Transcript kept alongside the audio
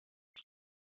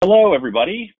Hello,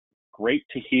 everybody. Great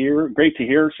to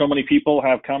hear so many people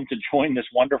have come to join this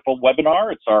wonderful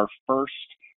webinar. It's our first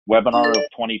webinar of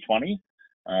 2020,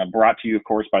 brought to you, of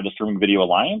course, by the Streaming Video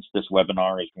Alliance. This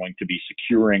webinar is going to be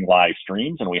securing live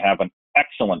streams, and we have an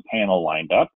excellent panel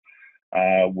lined up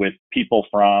with people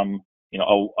from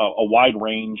a wide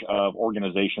range of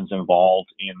organizations involved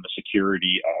in the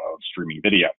security of streaming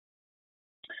video.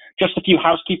 Just a few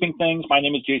housekeeping things. My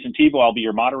name is Jason Tebow. I'll be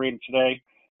your moderator today.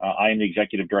 I am the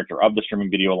Executive Director of the Streaming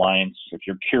Video Alliance. If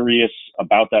you're curious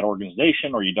about that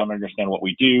organization or you don't understand what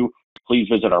we do, please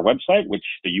visit our website, which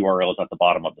the URL is at the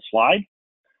bottom of the slide.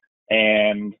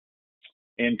 And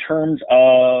in terms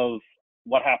of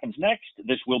what happens next,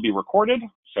 this will be recorded.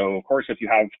 So, of course, if you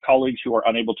have colleagues who are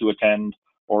unable to attend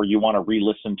or you want to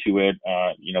re-listen to it,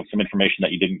 some information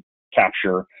that you didn't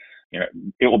capture,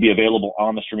 it will be available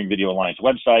on the Streaming Video Alliance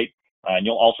website. And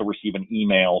you'll also receive an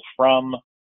email from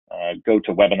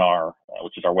GoToWebinar,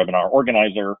 which is our webinar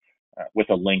organizer, with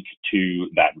a link to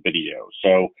that video.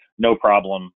 So no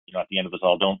problem. At the end of this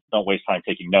all, don't waste time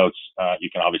taking notes. You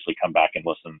can obviously come back and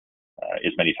listen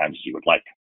as many times as you would like.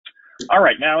 All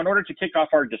right, now in order to kick off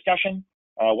our discussion,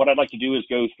 what I'd like to do is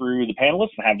go through the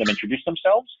panelists and have them introduce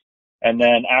themselves. And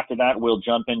then after that, we'll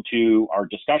jump into our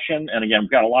discussion. And again, we've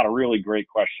got a lot of really great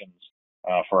questions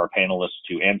for our panelists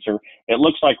to answer. It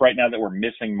looks like right now that we're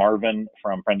missing Marvin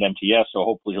from FriendMTS, so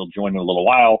hopefully he'll join in a little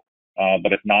while.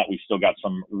 But if not, we've still got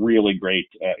some really great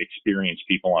experienced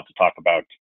people on to talk about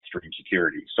stream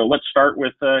security. So let's start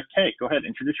with Kei. Go ahead,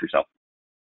 introduce yourself.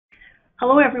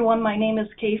 Hello, everyone. My name is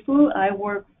Kei Foo. I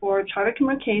work for Charter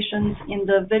Communications in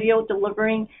the Video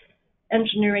Delivering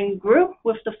Engineering Group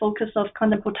with the focus of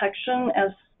content protection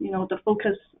as the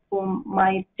focus for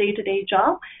my day-to-day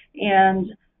job.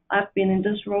 And I've been in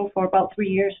this role for about 3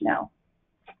 years now.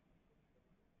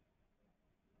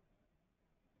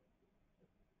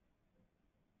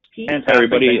 Hey,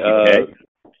 everybody.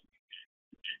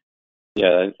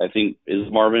 Yeah, I think, is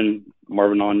Marvin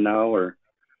on now, or?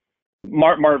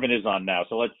 Marvin is on now.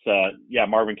 So let's,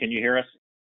 Marvin, can you hear us?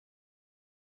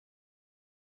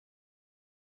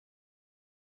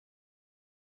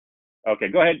 Okay,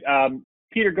 go ahead.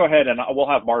 Peter, go ahead, and we'll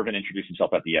have Marvin introduce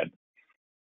himself at the end.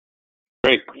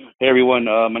 Great. Hey, everyone.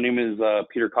 My name is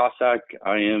Peter Cossack.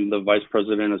 I am the Vice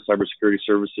President of Cybersecurity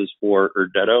Services for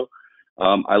Irdeto.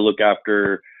 I look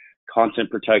after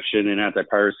content protection and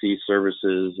anti-piracy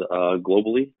services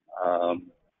globally.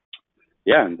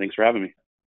 And thanks for having me.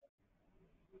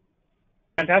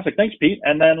 Fantastic. Thanks, Pete.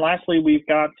 And then lastly, we've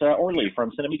got Orly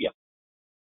from Synamedia.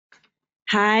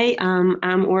 Hi,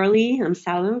 I'm Orly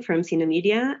Amsalem from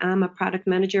Synamedia. I'm a product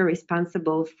manager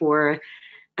responsible for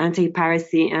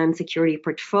anti-piracy and security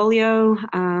portfolio.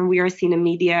 We are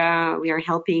Synamedia. We are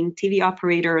helping TV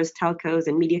operators, telcos,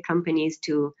 and media companies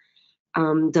to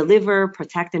deliver,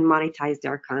 protect, and monetize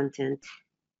their content.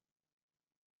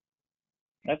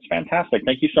 That's fantastic.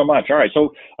 Thank you so much. All right.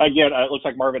 So again, it looks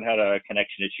like Marvin had a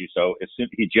connection issue. So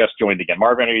he just joined again.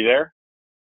 Marvin, are you there?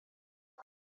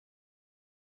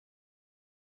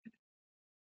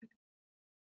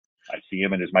 I see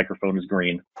him and his microphone is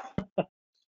green.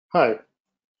 Hi.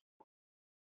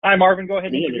 Hi, Marvin. Go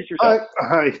ahead and introduce yourself.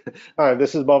 Hi.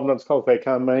 This is Marvin Van Schalkwyk.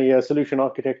 I'm a solution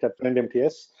architect at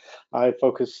FriendMTS. I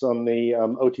focus on the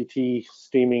OTT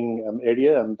streaming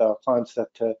area and clients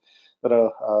that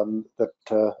are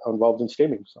involved in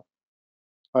streaming. So,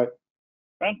 hi.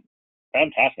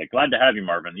 Fantastic. Glad to have you,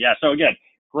 Marvin. Yeah. So again,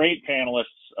 great panelists,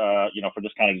 for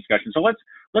this kind of discussion. So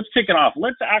let's kick it off.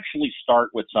 Let's actually start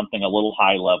with something a little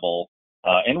high level,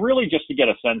 and really just to get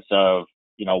a sense of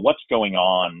what's going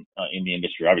on in the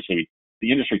industry. Obviously,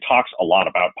 the industry talks a lot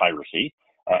about piracy,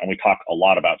 and we talk a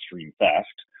lot about stream theft.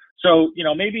 So,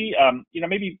 maybe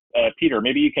Peter,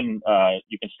 maybe you can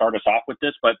start us off with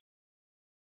this. But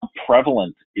how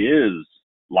prevalent is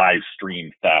live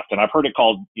stream theft? And I've heard it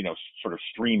called, sort of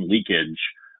stream leakage.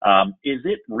 Is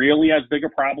it really as big a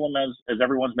problem as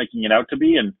everyone's making it out to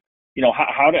be? And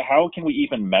how can we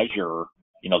even measure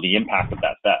the impact of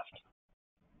that theft?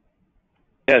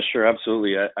 Yeah, sure,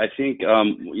 absolutely. I think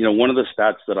one of the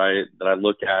stats that I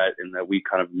look at and that we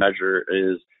kind of measure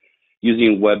is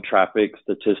using web traffic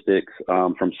statistics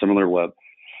from SimilarWeb.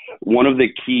 One of the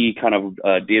key kind of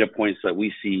data points that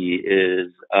we see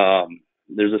is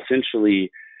there's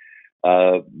essentially,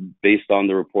 based on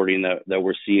the reporting that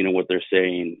we're seeing and what they're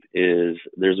saying, is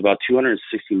there's about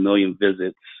 260 million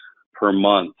visits per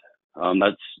month.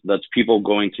 That's people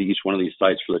going to each one of these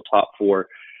sites for the top 4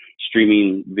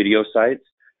 streaming video sites.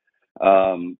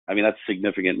 That's a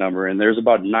significant number. And there's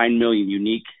about 9 million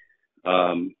unique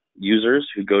users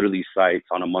who go to these sites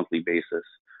on a monthly basis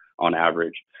on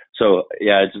average. So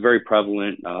yeah, it's very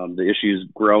prevalent. The issue is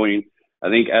growing. I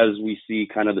think as we see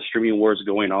kind of the streaming wars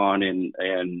going on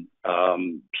and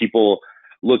people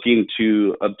looking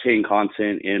to obtain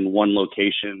content in one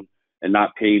location and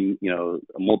not pay, a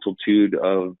multitude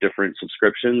of different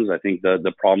subscriptions, I think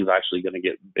the problem is actually going to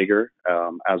get bigger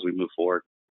as we move forward.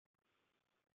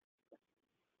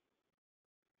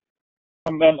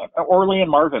 And then Orly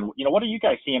and Marvin, what are you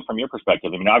guys seeing from your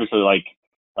perspective? I mean, obviously,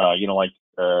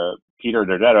 Peter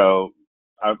Irdeto,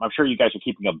 I'm sure you guys are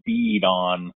keeping a bead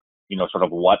on, sort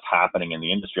of what's happening in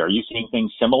the industry. Are you seeing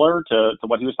things similar to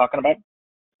what he was talking about?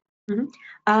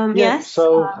 Mm-hmm. Yeah, yes.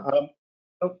 So,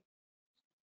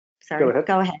 sorry,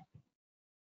 go ahead.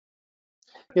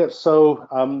 Yeah, so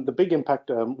the big impact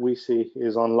we see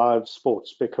is on live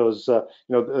sports because,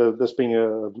 this being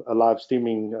a live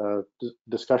streaming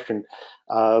discussion,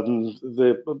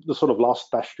 the sort of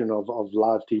last bastion of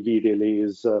live TV really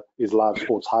is live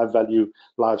sports, high value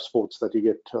live sports that you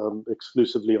get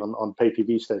exclusively on pay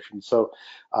TV stations. So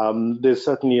there's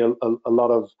certainly a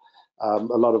lot of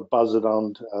buzz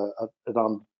around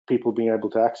people being able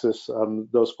to access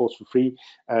those sports for free.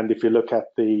 And if you look at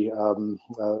the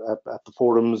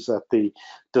forums, at the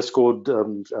Discord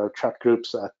chat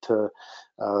groups, at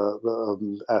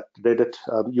Reddit,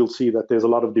 you'll see that there's a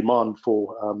lot of demand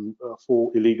for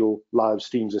illegal live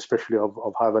streams, especially of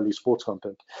high value sports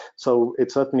content. So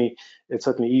it certainly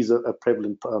is a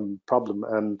prevalent problem,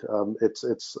 and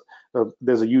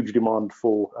there's a huge demand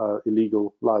for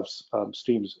illegal live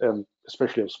streams,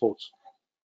 especially of sports.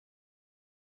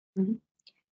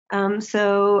 Mm-hmm.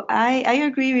 So I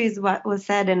agree with what was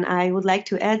said, and I would like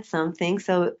to add something.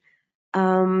 So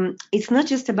it's not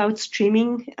just about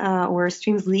streaming or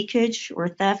streams leakage or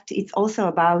theft. It's also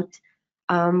about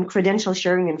credential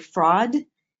sharing and fraud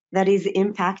that is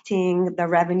impacting the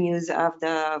revenues of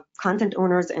the content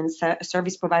owners and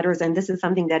service providers. And this is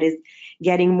something that is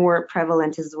getting more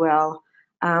prevalent as well.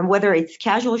 Whether it's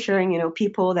casual sharing,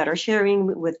 people that are sharing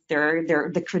with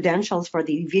the credentials for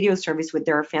the video service with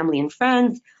their family and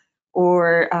friends,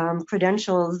 or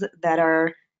credentials that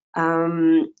are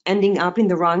ending up in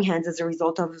the wrong hands as a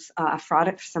result of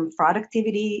some fraud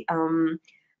activity.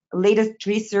 Latest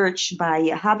research by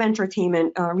Hub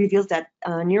Entertainment reveals that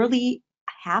nearly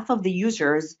half of the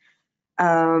users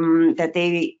that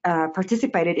they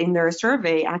participated in their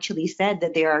survey actually said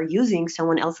that they are using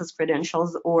someone else's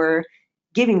credentials or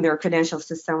giving their credentials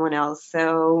to someone else.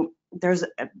 So there's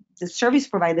the service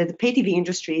provider, the pay TV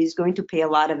industry is going to pay a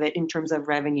lot of it in terms of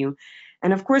revenue.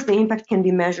 And of course, the impact can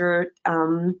be measured,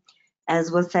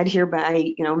 as was said here,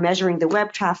 by measuring the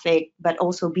web traffic, but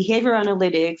also behavior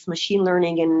analytics, machine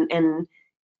learning, and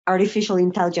artificial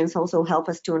intelligence also help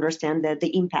us to understand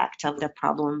the impact of the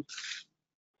problem.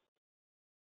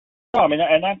 I mean,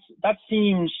 and that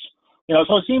seems,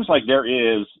 so it seems like there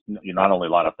is not only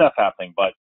a lot of theft happening,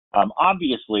 but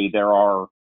obviously there are,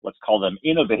 let's call them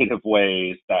innovative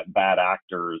ways that bad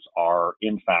actors are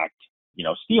in fact,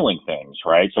 stealing things,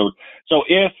 right? So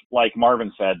if, like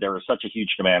Marvin said, there is such a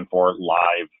huge demand for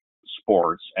live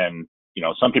sports, and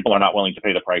some people are not willing to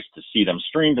pay the price to see them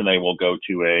streamed, and they will go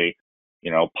to a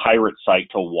pirate site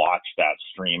to watch that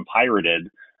stream pirated.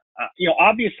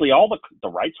 Obviously all the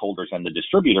rights holders and the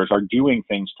distributors are doing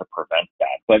things to prevent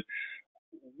that. But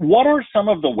what are some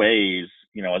of the ways,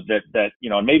 that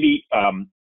maybe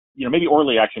maybe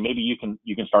Orly, actually, maybe you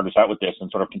can start us out with this and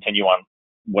sort of continue on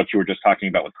what you were just talking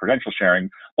about with credential sharing.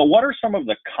 But what are some of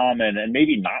the common and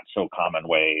maybe not so common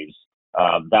ways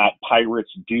that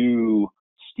pirates do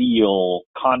steal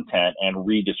content and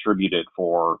redistribute it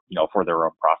for their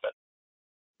own profit?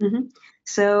 Mm-hmm.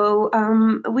 So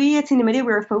we at Synamedia,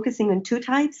 we're focusing on two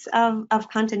types of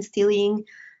content stealing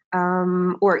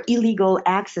or illegal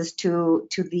access to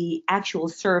the actual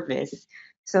service.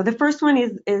 So the first one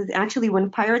is actually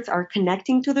when pirates are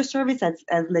connecting to the service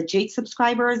as legit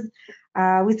subscribers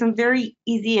with some very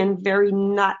easy and very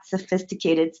not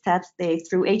sophisticated steps.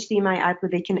 Through HDMI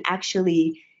output, they can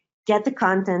actually get the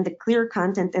content, the clear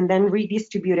content, and then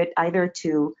redistribute it either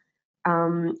to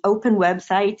open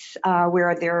websites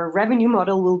where their revenue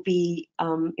model will be,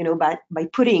 by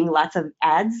putting lots of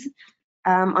ads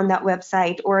on that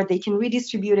website, or they can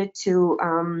redistribute it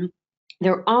to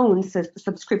their own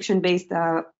subscription-based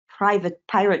private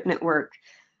pirate network.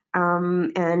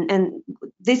 And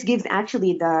this gives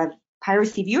actually the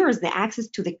piracy viewers the access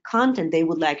to the content they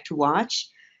would like to watch.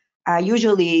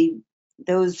 Usually,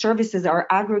 those services are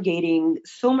aggregating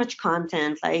so much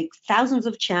content, like thousands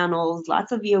of channels,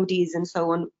 lots of VODs, and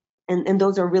so on, and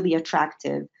those are really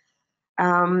attractive.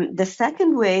 The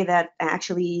second way that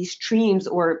actually streams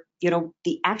or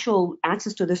the actual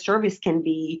access to the service can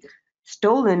be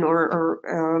stolen or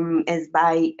is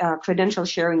by credential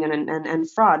sharing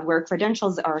and fraud, where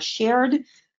credentials are shared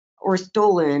or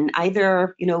stolen,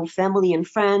 either family and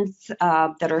friends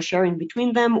that are sharing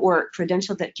between them, or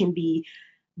credentials that can be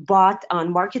bought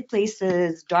on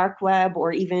marketplaces, dark web,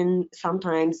 or even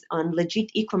sometimes on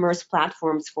legit e-commerce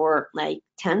platforms for like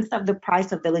tenth of the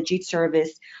price of the legit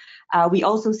service. We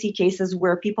also see cases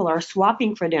where people are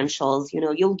swapping credentials.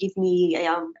 You'll give me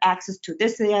access to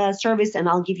this service, and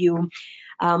I'll give you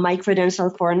my credential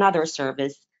for another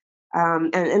service.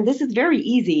 And this is very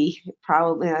easy,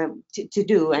 probably to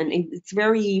do, and it's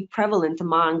very prevalent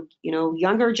among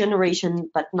younger generation,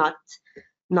 but not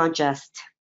just.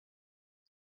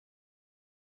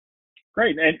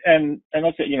 Great, and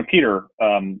let's say Peter,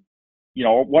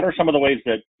 what are some of the ways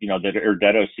that that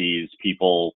Irdeto sees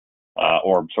people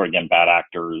or again bad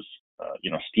actors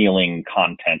stealing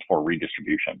content for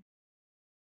redistribution?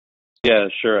 Yeah,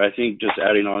 sure. I think just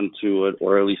adding on to what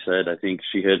Orly said, I think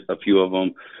she hit a few of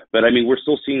them. But I mean, we're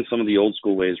still seeing some of the old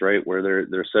school ways, right, where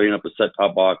they're setting up a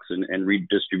set-top box and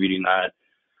redistributing that.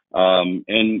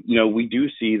 And we do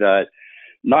see that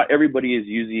not everybody is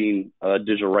using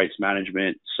digital rights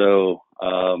management. So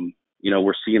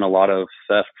we're seeing a lot of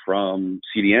theft from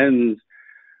CDNs,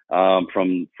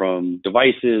 from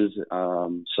devices.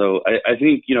 So I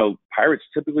think pirates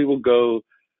typically will go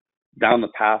down the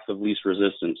path of least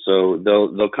resistance. So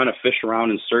they'll kind of fish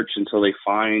around and search until they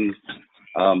find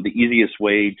the easiest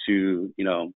way to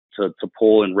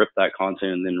pull and rip that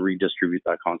content and then redistribute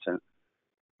that content.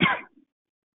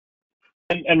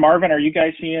 And Marvin, are you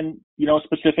guys seeing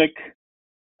specific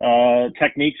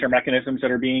techniques or mechanisms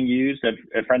that are being used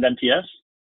at FriendMTS?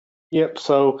 Yep.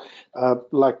 So,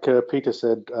 like Peter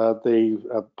said,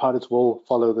 the pirates will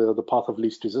follow the path of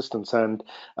least resistance, and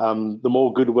the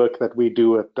more good work that we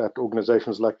do at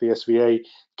organizations like the SVA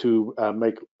to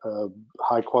make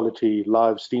high quality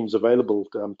live streams available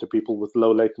to people with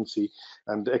low latency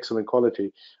and excellent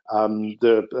quality, on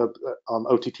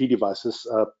OTT devices,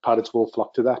 pirates will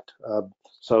flock to that.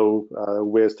 So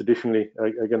whereas traditionally,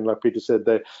 again, like Peter said,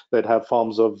 they'd have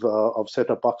farms of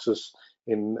set-top boxes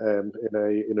in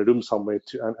a room somewhere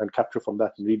and capture from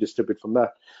that and redistribute from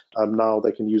that. Now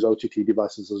they can use OTT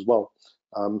devices as well,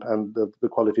 and the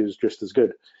quality is just as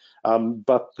good.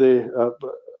 But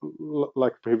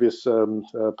like previous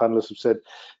panelists have said,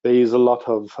 there is a lot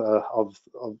of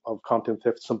content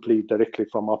theft simply directly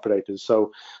from operators.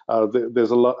 So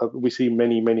there's a lot. We see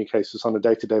many cases on a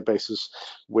day-to-day basis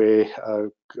where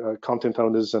content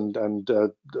owners and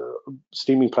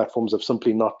streaming platforms have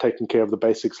simply not taken care of the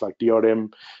basics like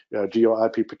DRM, geo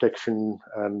IP protection,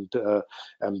 and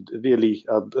really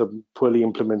poorly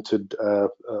implemented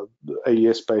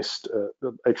AES-based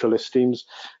HLS streams.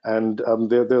 And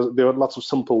there are lots of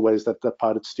simple ways that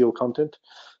pirates steal content.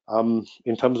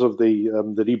 In terms of the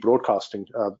rebroadcasting,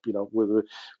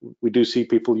 we do see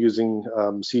people using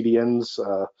CDNs.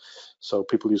 So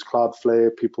people use Cloudflare,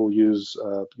 people use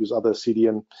other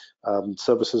CDN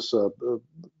services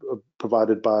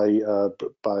provided by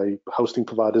hosting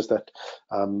providers that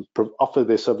offer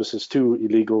their services to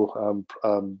illegal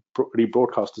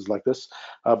rebroadcasters like this.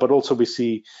 But also we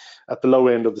see at the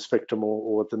lower end of the spectrum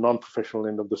or at the non-professional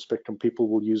end of the spectrum, people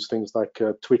will use things like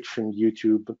Twitch and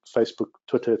YouTube, Facebook,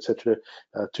 Twitter, etc.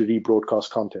 To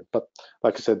rebroadcast content. But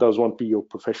like I said, those won't be your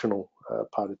professional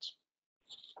pirates.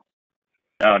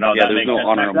 No, yeah, there's no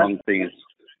honor among thieves.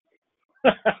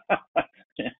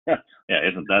 Yeah,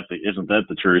 isn't that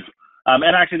the truth? And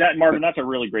actually, Marvin, that's a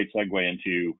really great segue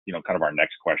into kind of our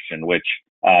next question, which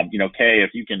Kei,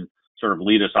 if you can sort of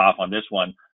lead us off on this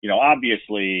one.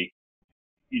 Obviously,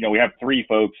 we have three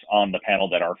folks on the panel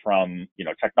that are from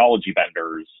technology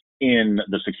vendors in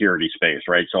the security space,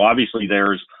 right? So obviously,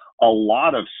 there's a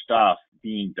lot of stuff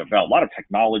being developed, a lot of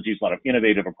technologies, a lot of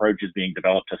innovative approaches being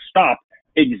developed to stop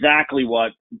exactly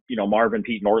what Marvin,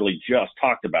 Pete, and Orly just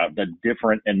talked about, the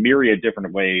different and myriad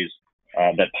different ways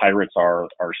that pirates are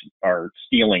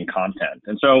stealing content.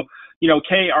 And so,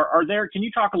 Kei, can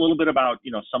you talk a little bit about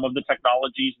some of the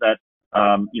technologies that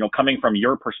coming from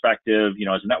your perspective,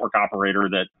 as a network operator,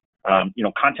 that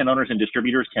content owners and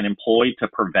distributors can employ to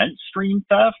prevent stream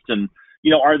theft? And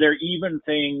are there even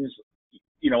things,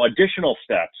 additional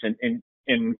steps,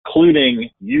 including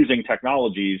using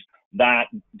technologies that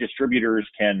distributors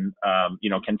can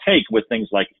take with things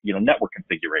like network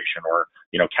configuration or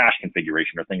cache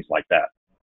configuration or things like that?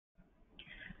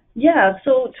 Yeah,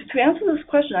 so to answer this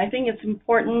question, I think it's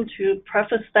important to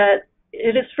preface that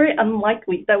it is very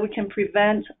unlikely that we can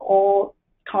prevent all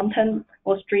content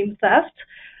or stream theft.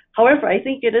 However, I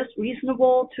think it is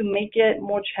reasonable to make it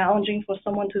more challenging for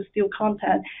someone to steal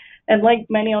content. And like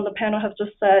many on the panel have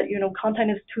just said,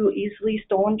 content is too easily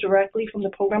stolen directly from the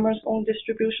programmer's own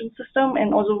distribution system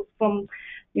and also from,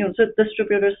 the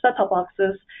distributor's set-top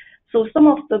boxes. So some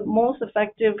of the most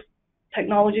effective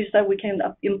technologies that we can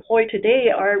employ today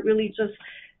are really just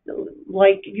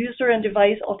like user and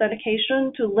device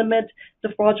authentication to limit the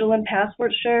fraudulent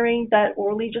password sharing that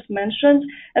Orly just mentioned,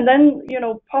 and then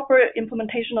proper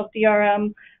implementation of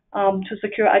DRM to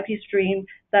secure IP stream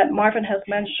that Marvin has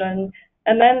mentioned.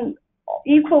 And then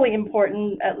equally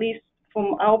important, at least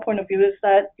from our point of view, is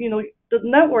that the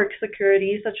network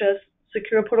security, such as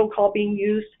secure protocol being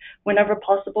used whenever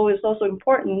possible, is also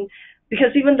important,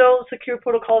 because even though secure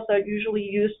protocols are usually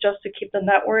used just to keep the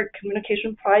network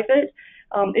communication private,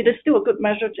 it is still a good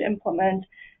measure to implement.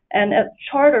 And at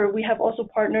Charter, we have also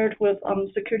partnered with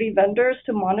security vendors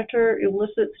to monitor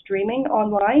illicit streaming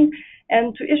online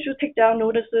and to issue takedown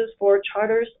notices for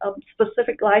Charter's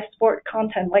specific live sport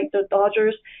content like the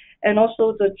Dodgers, and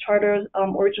also the Charter's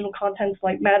original contents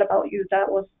like Mad About You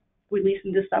that was released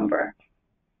in December.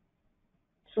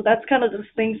 So that's kind of the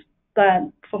things that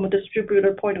from a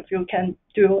distributor point of view can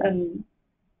do, and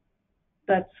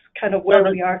that's kind of where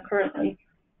we are currently.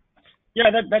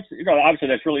 Yeah, that's obviously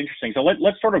that's really interesting. So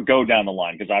let's sort of go down the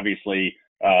line, because obviously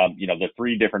the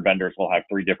three different vendors will have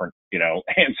three different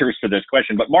answers to this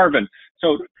question. But Marvin,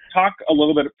 so talk a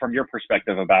little bit from your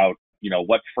perspective about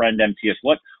what FriendMTS,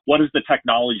 what is the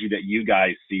technology that you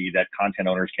guys see that content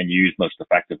owners can use most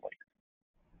effectively?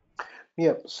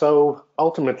 Yeah, so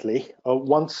ultimately,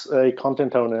 once a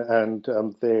content owner and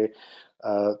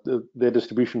their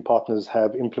distribution partners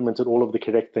have implemented all of the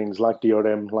correct things like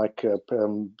DRM, like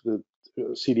the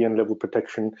CDN level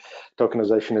protection,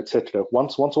 tokenization, etc.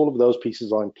 Once all of those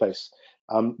pieces are in place,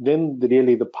 then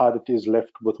really the pirate is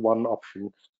left with one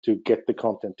option to get the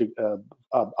content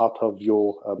out of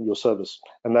your service,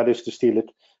 and that is to steal it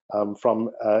from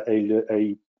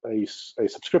a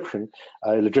subscription,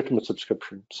 a legitimate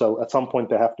subscription. So at some point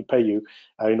they have to pay you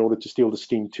in order to steal the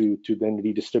stream to then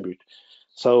redistribute.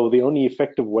 So the only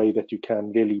effective way that you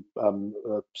can really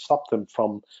stop them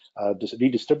from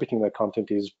redistributing their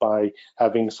content is by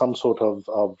having some sort of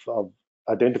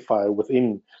identifier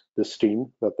within the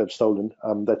stream that they've stolen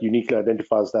that uniquely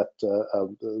identifies that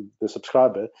the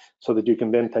subscriber, so that you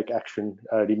can then take action,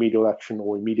 remedial action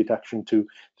or immediate action to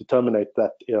terminate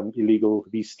that illegal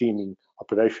restreaming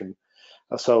operation.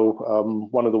 So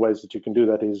one of the ways that you can do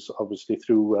that is obviously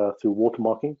through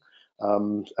watermarking.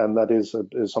 And that is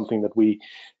something that we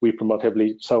promote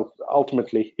heavily. So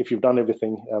ultimately, if you've done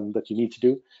everything that you need to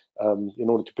do in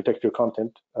order to protect your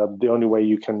content, the only way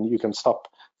you can stop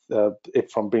it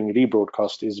from being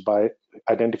rebroadcast is by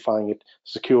identifying it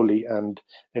securely and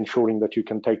ensuring that you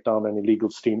can take down an illegal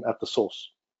stream at the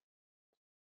source.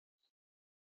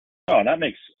 Oh, that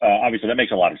makes obviously that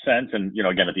makes a lot of sense. And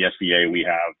again, at the SVA, we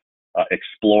have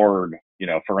explored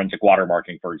forensic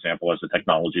watermarking, for example, as a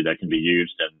technology that can be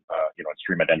used in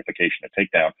stream identification and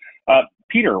takedown.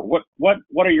 Peter, what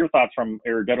are your thoughts from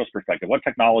Irdeto's perspective? What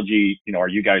technology are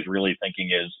you guys really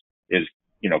thinking is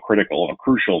critical or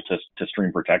crucial to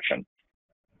stream protection?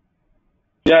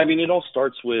 Yeah, I mean, it all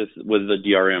starts with the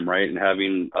DRM, right, and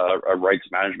having a rights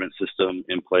management system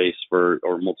in place or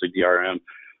multi-DRM,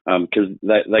 because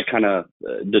that kind of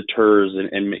deters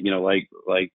and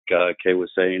like Kei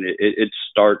was saying, it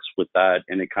starts with that,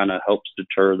 and it kind of helps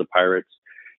deter the pirates,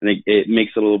 and it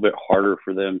makes it a little bit harder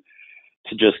for them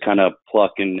to just kind of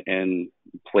pluck and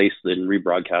place and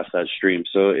rebroadcast that stream.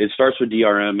 So it starts with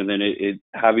DRM, and then it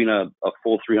having a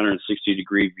full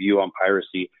 360-degree view on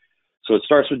piracy. So it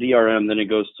starts with DRM, then it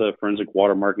goes to forensic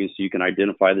watermarking, so you can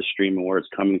identify the stream and where it's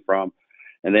coming from,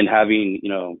 and then having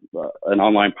an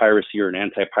online piracy or an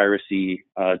anti-piracy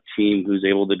team who's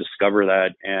able to discover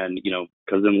that, and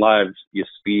because in live,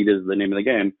 speed is the name of the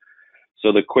game.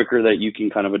 So the quicker that you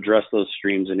can kind of address those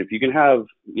streams, and if you can have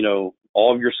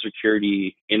all of your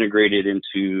security integrated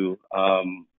into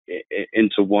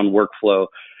one workflow,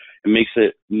 it makes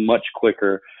it much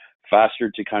quicker, faster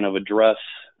to kind of address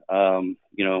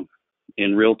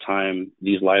in real time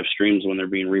these live streams when they're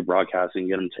being rebroadcast and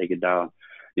get them taken down.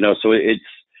 So it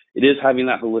is having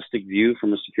that holistic view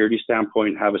from a security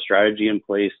standpoint, have a strategy in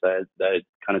place that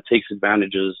kind of takes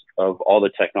advantages of all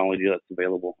the technology that's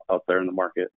available out there in the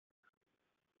market.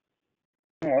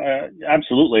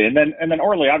 Absolutely. And then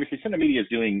Orly, obviously Synamedia is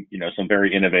doing, some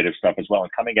very innovative stuff as well,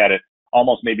 and coming at it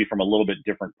almost maybe from a little bit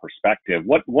different perspective.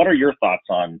 What are your thoughts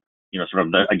on, sort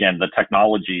of the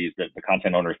technologies that the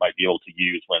content owners might be able to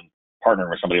use when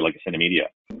partnering with somebody like Synamedia?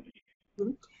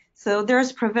 So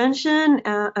there's prevention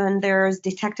and there's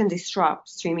detect and disrupt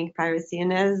streaming piracy.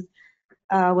 And as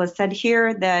was said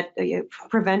here, that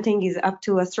preventing is up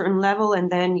to a certain level,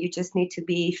 and then you just need to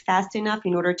be fast enough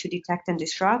in order to detect and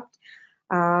disrupt.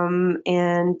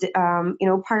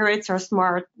 Pirates are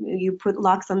smart. You put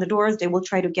locks on the doors, they will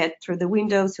try to get through the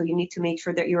window. So you need to make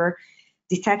sure that you're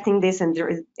detecting this, and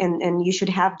you should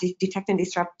have detect and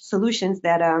disrupt solutions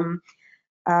that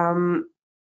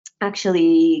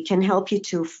actually can help you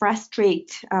to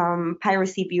frustrate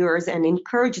piracy viewers and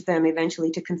encourage them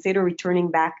eventually to consider returning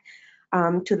back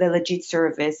to the legit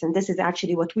service. And this is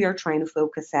actually what we are trying to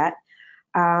focus at.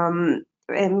 And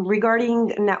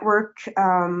regarding network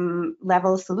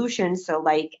level solutions, so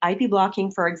like IP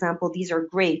blocking, for example, these are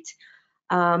great.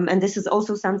 And this is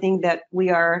also something that we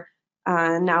are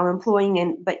now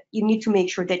employing, but you need to make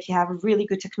sure that you have really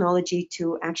good technology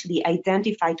to actually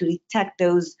identify, to detect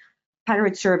those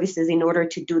pirate services in order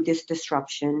to do this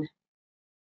disruption.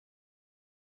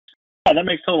 Yeah, that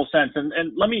makes total sense. And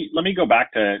let me go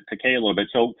back to Kei a little bit.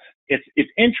 So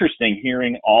it's interesting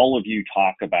hearing all of you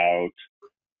talk about,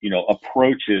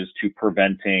 approaches to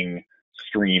preventing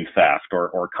stream theft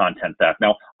or content theft.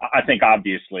 Now, I think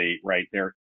obviously, right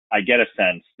there, I get a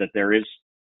sense that there is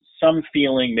some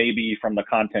feeling maybe from the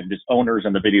content owners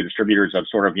and the video distributors of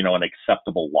sort of, an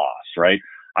acceptable loss, right?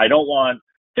 I don't want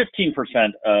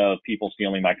 15% of people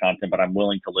stealing my content, but I'm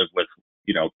willing to live with,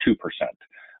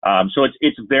 2%. So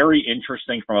it's very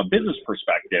interesting from a business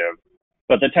perspective,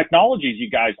 but the technologies you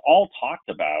guys all talked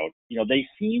about, they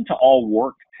seem to all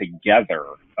work together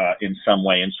in some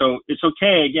way. And so it's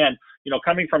okay, again,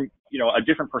 coming from, a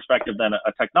different perspective than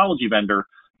a technology vendor,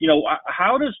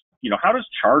 how does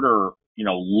Charter,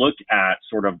 look at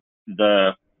sort of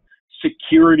the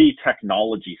security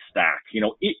technology stack?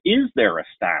 Is there a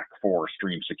stack for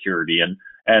stream security,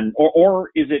 or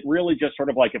is it really just sort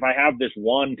of like, if I have this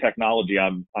one technology,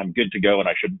 I'm good to go and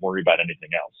I shouldn't worry about anything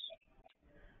else?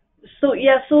 So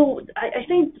I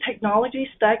think technology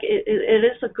stack, it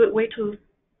is a good way to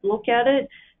look at it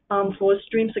for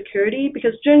stream security,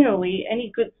 because generally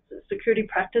any good security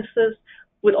practices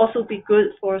would also be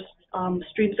good for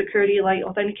stream security, like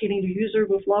authenticating the user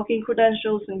with login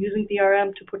credentials and using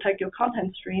DRM to protect your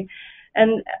content stream.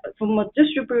 And from a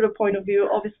distributor point of view,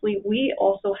 obviously we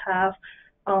also have,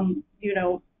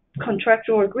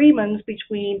 contractual agreements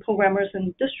between programmers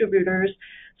and distributors.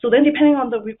 So then depending on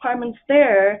the requirements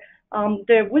there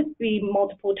would be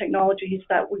multiple technologies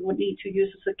that we would need to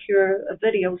use to secure a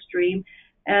video stream.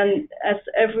 And as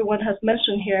everyone has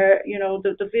mentioned here,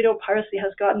 the video piracy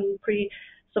has gotten pretty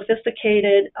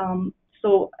sophisticated.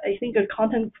 So I think a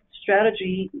content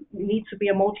strategy needs to be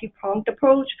a multi-pronged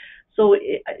approach. So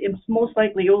it's most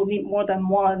likely you'll need more than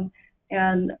one.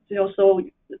 And so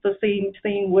the same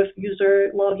thing with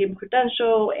user login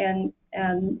credential and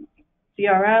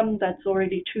DRM, that's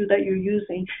already two that you're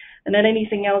using. And then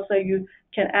anything else that you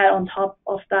can add on top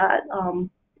of that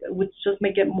would just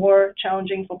make it more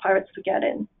challenging for pirates to get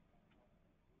in.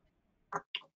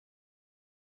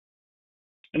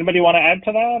 Anybody want to add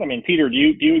to that? I mean, Peter, do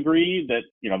you agree that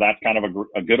that's kind of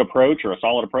a good approach or a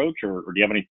solid approach, or do you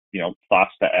have any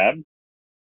thoughts to add?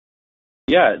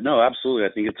 Yeah, no, absolutely.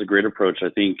 I think it's a great approach. I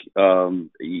think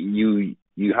you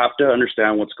have to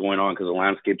understand what's going on, because the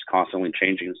landscape's constantly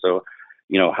changing. So,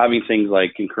 having things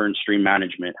like concurrent stream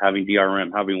management, having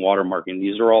DRM, having watermarking,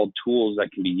 these are all tools that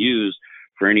can be used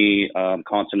for any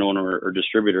content owner or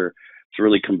distributor to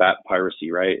really combat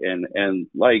piracy, right? And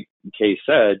like Kei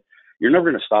said, you're never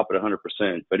going to stop at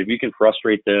 100%, but if you can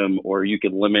frustrate them, or you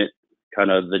can limit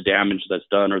kind of the damage that's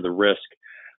done or the risk,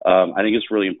 I think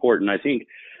it's really important. I think,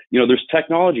 there's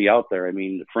technology out there. I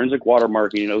mean, forensic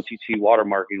watermarking and OTT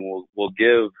watermarking will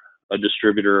give a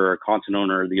distributor or a content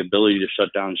owner the ability to shut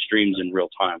down streams in real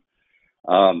time.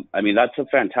 I mean, that's a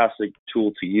fantastic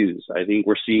tool to use. I think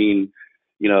we're seeing,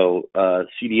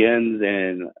 CDNs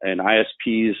and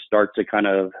ISPs start to kind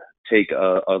of take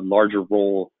a larger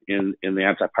role in the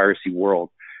anti-piracy world.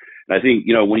 And I think,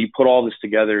 when you put all this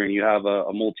together and you have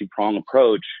a multi-pronged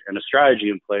approach and a strategy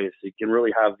in place, it can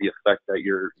really have the effect that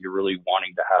you're really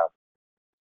wanting to have.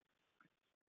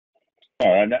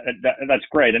 Oh, and that's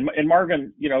great. And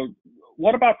Marvin,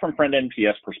 what about from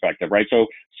FriendMTS perspective, right? So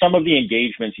some of the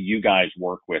engagements you guys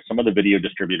work with, some of the video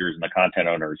distributors and the content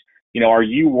owners, are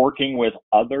you working with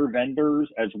other vendors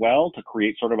as well to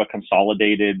create sort of a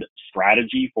consolidated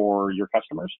strategy for your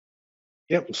customers?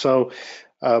 Yep. So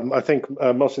I think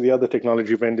most of the other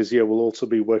technology vendors here will also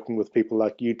be working with people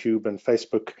like YouTube and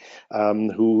Facebook,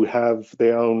 who have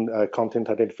their own content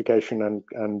identification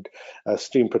and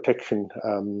stream protection,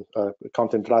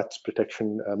 content rights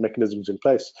protection mechanisms in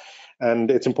place.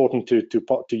 And it's important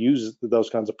to use those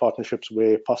kinds of partnerships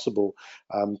where possible,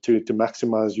 to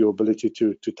maximize your ability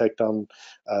to take down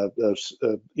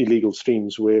illegal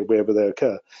streams wherever they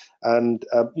occur. And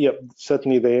yeah,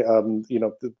 certainly they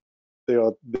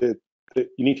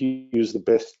you need to use the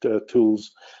best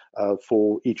tools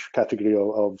for each category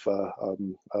of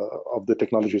the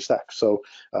technology stack. So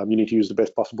you need to use the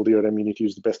best possible DRM, you need to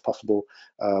use the best possible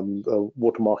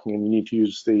watermarking, and you need to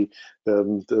use the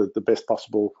best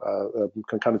possible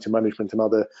concurrency management and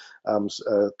other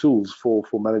tools for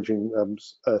managing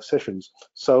sessions.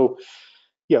 So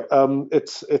yeah,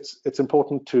 it's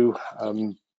important to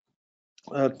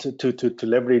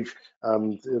leverage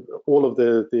all of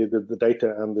the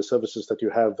data and the services that you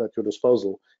have at your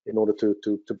disposal in order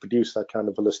to produce that kind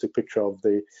of holistic picture of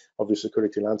the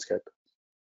security landscape.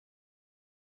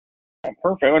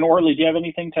 Perfect. And Orly, do you have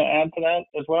anything to add to that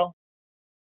as well?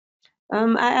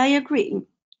 I agree.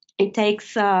 It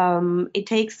takes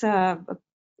a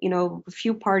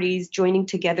few parties joining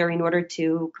together in order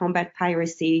to combat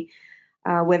piracy.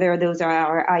 Whether those are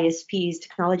our ISPs,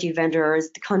 technology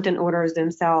vendors, the content owners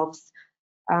themselves.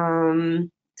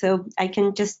 So I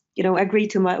can just, agree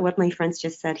to what my friends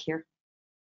just said here.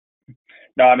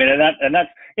 No, I mean, and that's,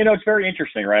 it's very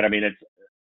interesting, right? I mean, it's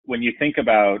when you think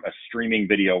about a streaming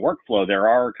video workflow, there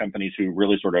are companies who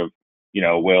really sort of,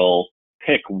 will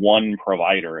pick one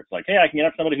provider. It's like, hey, I can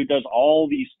get somebody who does all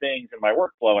these things in my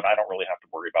workflow, and I don't really have to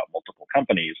worry about multiple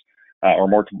companies. Or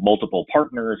multiple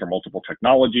partners or multiple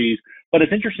technologies. But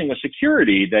it's interesting with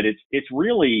security that it's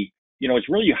really,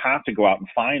 you have to go out and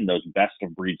find those best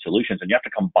of breed solutions, and you have to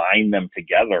combine them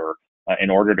together in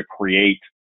order to create,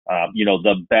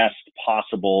 the best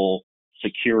possible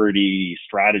security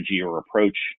strategy or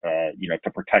approach,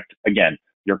 to protect, again,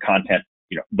 your content,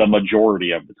 the majority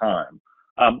of the time.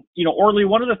 Orly,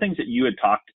 one of the things that you had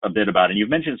talked a bit about, and you've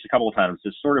mentioned this a couple of times,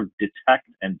 is sort of detect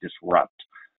and disrupt,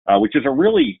 which is a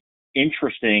really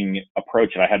interesting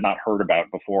approach that I had not heard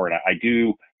about before, and I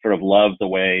do sort of love the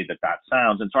way that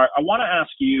sounds. And so I want to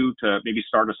ask you to maybe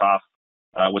start us off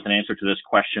with an answer to this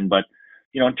question. But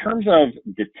in terms of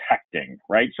detecting,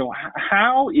 right? So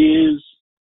how is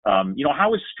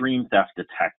stream theft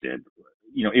detected?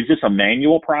 Is this a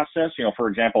manual process? For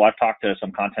example, I've talked to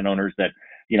some content owners that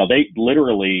they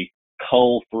literally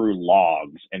cull through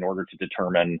logs in order to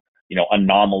determine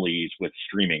anomalies with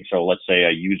streaming. So let's say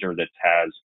a user that has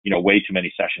way too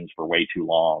many sessions for way too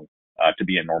long to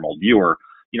be a normal viewer.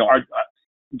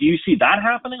 Do you see that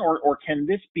happening, or can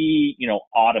this be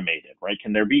automated, right?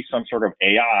 Can there be some sort of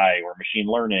AI or machine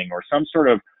learning or some sort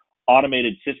of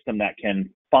automated system that can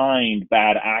find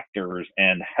bad actors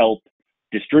and help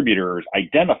distributors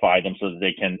identify them so that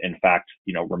they can in fact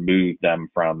remove them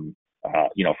from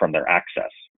their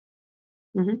access?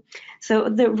 Mm-hmm. So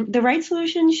the right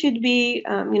solution should be,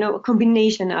 a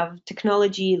combination of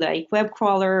technology like web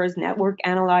crawlers, network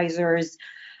analyzers,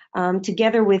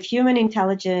 together with human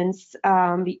intelligence,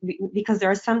 because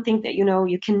there are some things that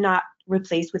you cannot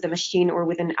replace with a machine or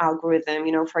with an algorithm.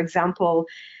 For example,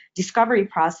 discovery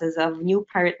process of new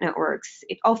pirate networks.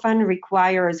 It often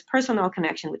requires personal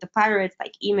connection with the pirates,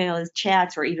 like emails,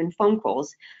 chats, or even phone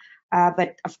calls.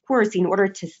 But of course, in order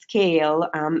to scale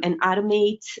and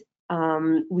automate,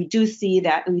 we do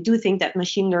think that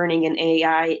machine learning and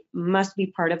AI must be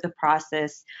part of the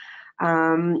process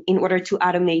in order to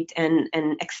automate and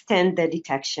extend the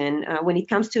detection. When it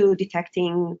comes to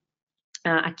detecting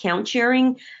account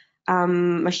sharing,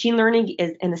 machine learning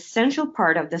is an essential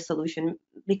part of the solution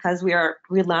because we are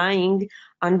relying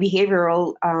on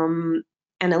behavioral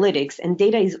analytics, and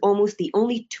data is almost the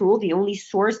only tool, the only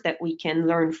source that we can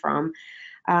learn from.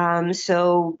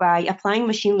 So by applying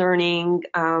machine learning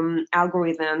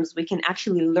algorithms, we can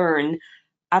actually learn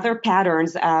other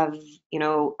patterns of,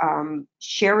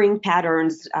 sharing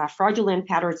patterns, fraudulent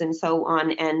patterns, and so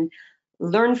on, and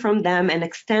learn from them and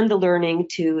extend the learning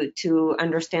to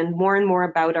understand more and more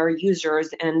about our users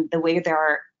and the way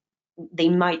they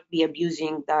might be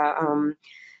abusing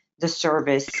the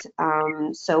service.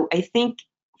 So I think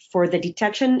for the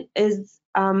detection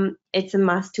it's a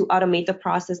must to automate the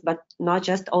process, but not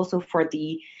just also for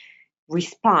the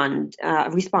response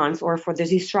or for the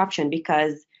disruption,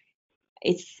 because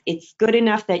it's good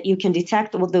enough that you can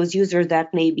detect all those users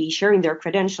that may be sharing their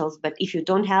credentials, but if you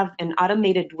don't have an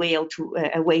automated way to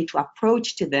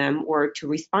approach to them or to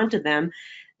respond to them,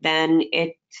 then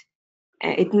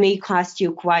it may cost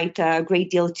you quite a great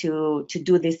deal to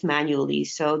do this manually.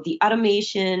 So the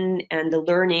automation and the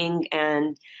learning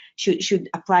and should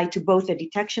apply to both the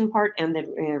detection part and the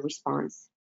response.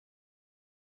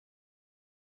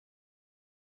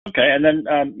 Okay, and then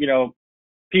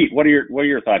Pete, what are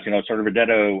your thoughts? Sort of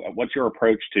Irdeto, what's your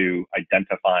approach to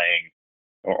identifying,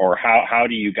 or how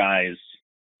do you guys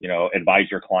advise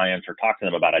your clients or talk to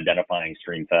them about identifying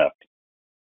stream theft?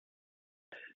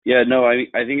 Yeah, no, I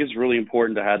think it's really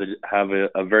important to have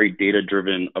a very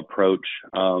data-driven approach.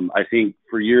 I think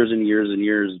for years and years and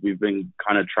years, we've been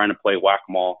kind of trying to play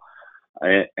whack-a-mole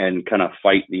and kind of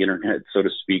fight the internet, so to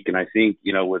speak. And I think,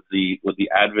 with the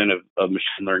advent of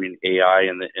machine learning, AI,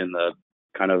 and the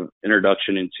kind of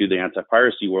introduction into the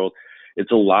anti-piracy world,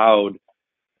 it's allowed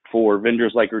for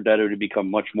vendors like Irdeto to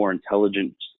become much more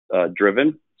intelligence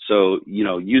driven. So,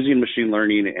 using machine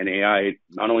learning and AI,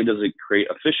 not only does it create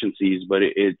efficiencies, but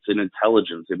it's an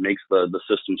intelligence. It makes the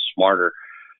system smarter.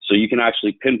 So you can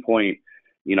actually pinpoint,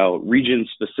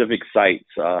 region-specific sites.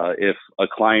 If a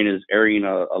client is airing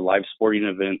a live sporting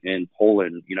event in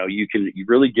Poland, you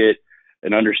really get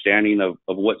an understanding of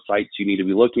what sites you need to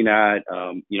be looking at,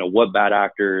 what bad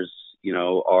actors,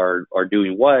 are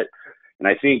doing what. And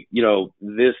I think,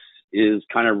 this is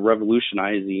kind of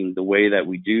revolutionizing the way that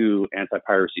we do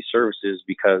anti-piracy services,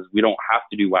 because we don't have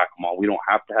to do whack-a-mole. We don't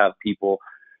have to have people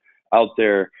out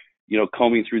there,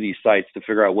 combing through these sites to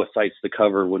figure out what sites to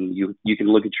cover, when you can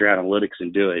look at your analytics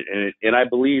and do it. And I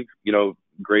believe,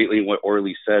 greatly in what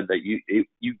Orly said, that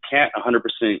you can't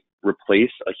 100%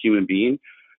 replace a human being.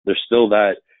 There's still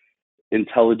that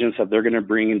intelligence that they're going to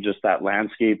bring in, just that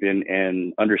landscape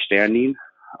and understanding.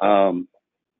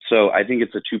 So I think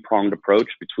it's a two-pronged approach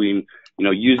between,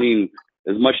 using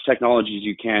as much technology as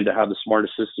you can to have the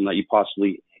smartest system that you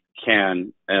possibly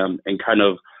can, and kind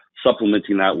of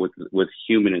supplementing that with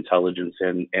human intelligence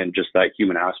and just that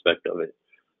human aspect of it.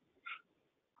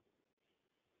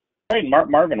 All right,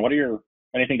 Marvin,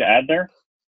 anything to add there?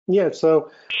 Yeah,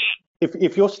 so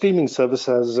if your streaming service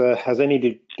has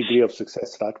any degree of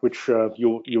success, right, which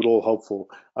you'd all hope for,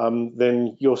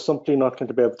 then you're simply not going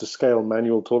to be able to scale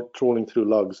manual trawling through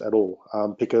logs at all,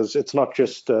 because it's not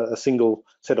just a single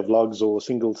set of logs or a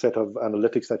single set of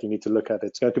analytics that you need to look at.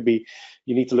 It's going to be,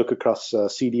 you need to look across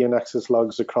CDN access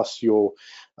logs, across your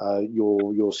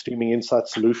streaming insight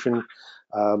solution,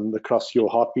 across your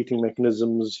heart beating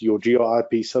mechanisms, your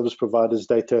geo-IP service providers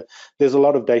data. There's a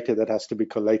lot of data that has to be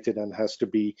collated and has to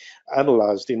be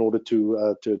analyzed in order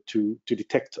to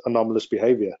detect anomalous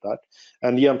behavior, right?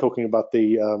 And here I'm talking about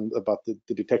the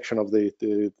detection of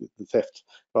the theft,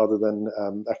 rather than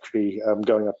actually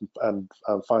going up and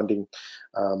finding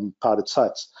pirated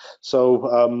sites.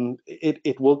 So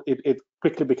it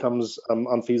quickly becomes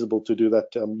unfeasible to do that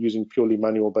using purely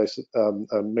manual based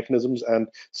mechanisms, and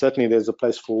certainly there's a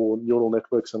place for neural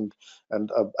networks and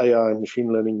AI and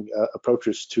machine learning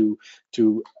approaches to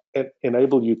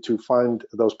enable you to find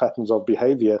those patterns of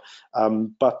behavior,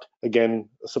 but again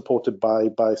supported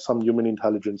by some human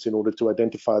intelligence in order to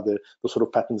identify the sort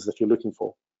of patterns that you're looking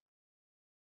for.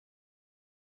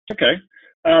 Okay,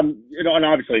 and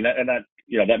obviously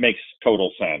that makes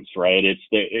total sense, right?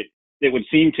 It would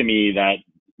seem to me that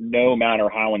no matter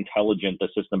how intelligent the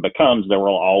system becomes, there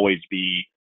will always be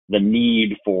the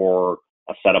need for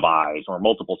a set of eyes or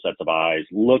multiple sets of eyes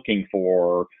looking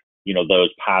for, those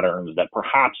patterns that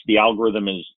perhaps the algorithm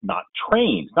is not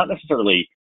trained, not necessarily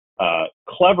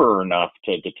clever enough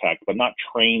to detect, but not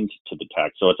trained to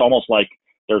detect. So it's almost like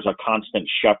there's a constant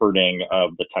shepherding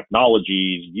of the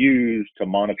technologies used to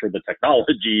monitor the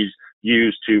technologies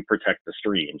used to protect the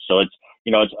stream. So it's,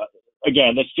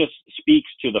 again, this just speaks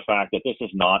to the fact that this is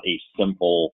not a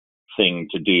simple thing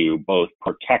to do, both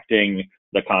protecting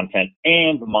the content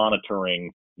and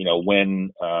monitoring,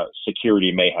 when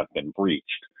security may have been breached.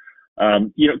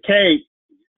 Kei,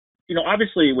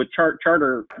 obviously with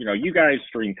Charter, you guys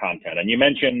stream content, and you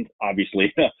mentioned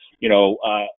obviously,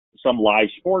 some live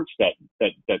sports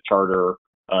that Charter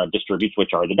distributes,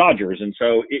 which are the Dodgers. And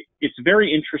so it's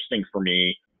very interesting for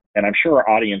me, and I'm sure our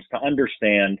audience, to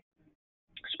understand,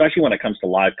 especially when it comes to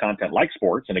live content like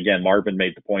sports. And again, Marvin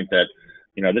made the point that,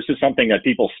 this is something that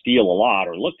people steal a lot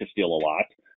or look to steal a lot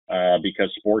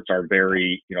because sports are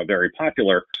very, very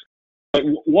popular. But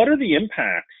what are the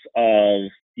impacts of,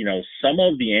 some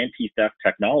of the anti-theft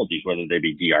technologies, whether they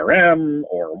be DRM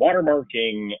or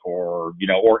watermarking or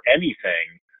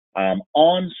anything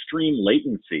on stream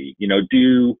latency?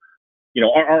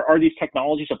 Are these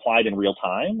technologies applied in real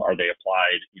time? Are they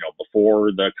applied,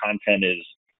 before the content is,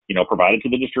 provided to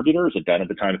the distributor? Is it done at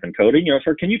the time of encoding?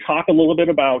 So can you talk a little bit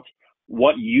about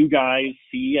what you guys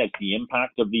see as the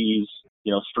impact of these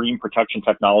stream protection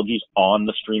technologies on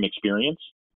the stream experience?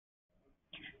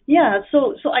 Yeah,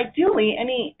 so ideally,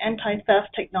 any anti-theft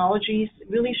technologies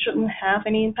really shouldn't have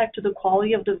any impact to the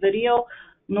quality of the video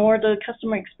nor the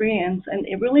customer experience, and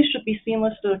it really should be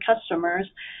seamless to the customers.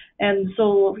 And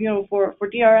so, for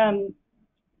DRM,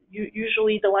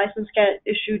 usually the license get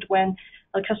issued when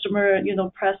a customer,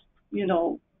 press,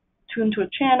 tune to a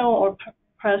channel or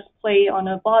press play on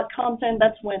a bot content.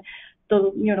 That's when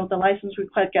the license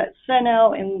request gets sent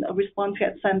out and a response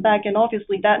gets sent back. And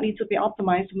obviously that needs to be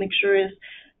optimized to make sure it's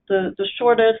the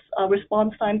shortest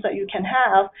response times that you can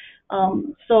have.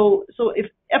 So if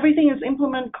everything is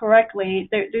implemented correctly,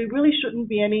 there really shouldn't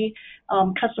be any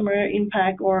customer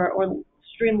impact or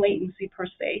stream latency per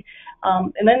se.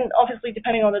 And then obviously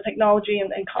depending on the technology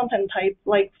and content type,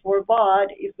 like for VOD,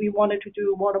 if we wanted to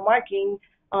do watermarking,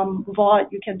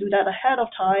 VOD, you can do that ahead of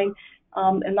time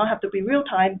and not have to be real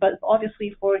time. But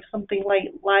obviously for something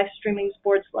like live streaming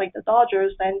sports like the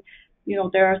Dodgers, then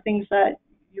there are things that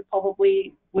you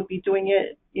probably would be doing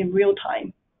it in real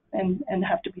time and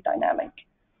have to be dynamic.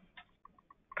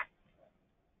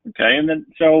 Okay, and then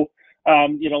so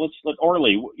let's let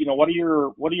Orly. What are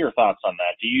your thoughts on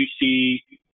that? Do you see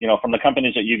from the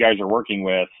companies that you guys are working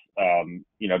with,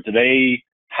 do they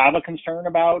have a concern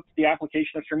about the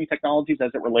application of streaming technologies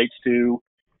as it relates to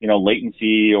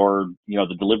latency or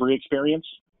the delivery experience?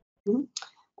 Mm-hmm.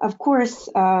 Of course,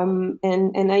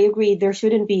 and I agree. There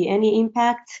shouldn't be any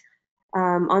impact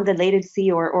on the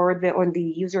latency or on the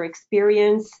user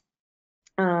experience.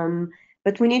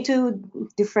 But we need to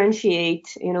differentiate,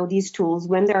 these tools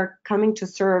when they're coming to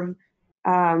serve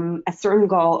a certain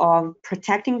goal of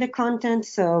protecting the content.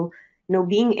 So,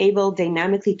 being able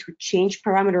dynamically to change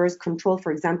parameters, control,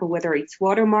 for example, whether it's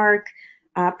watermark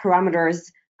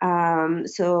parameters.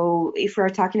 So if we're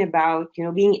talking about,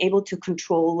 being able to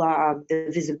control the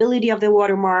visibility of the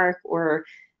watermark, or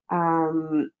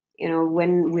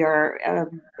when we are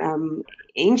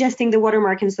ingesting the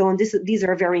watermark and so on, these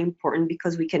are very important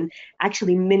because we can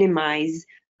actually minimize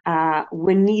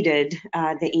when needed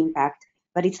the impact.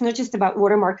 But it's not just about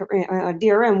watermark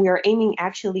DRM. We are aiming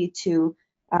actually to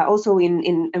also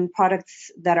in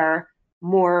products that are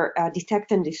more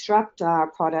detect and disrupt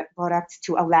products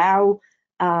to allow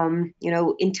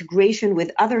integration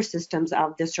with other systems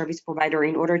of the service provider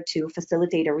in order to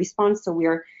facilitate a response. So we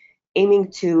are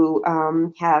aiming to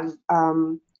have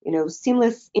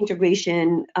seamless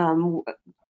integration,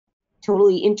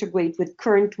 totally integrate with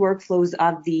current workflows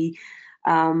of the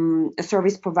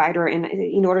service provider, and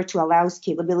in order to allow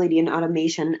scalability and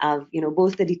automation of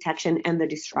both the detection and the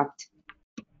disrupt.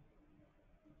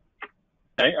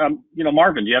 Okay,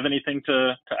 Marvin, do you have anything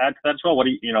to add to that as well?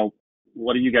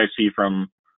 What do you guys see from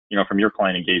your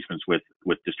client engagements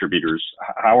with distributors?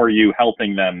 How are you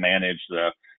helping them manage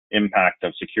the impact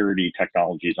of security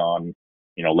technologies on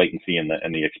latency and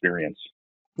the experience?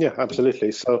 Yeah,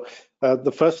 absolutely. So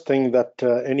the first thing that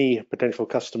any potential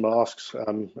customer asks,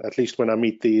 at least when I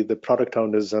meet the product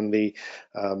owners and the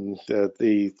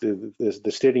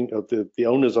steering of the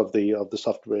owners of the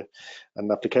software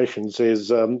and applications,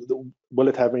 is will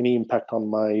it have any impact on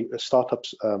my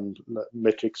startups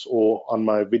metrics or on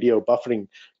my video buffering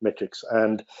metrics?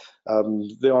 And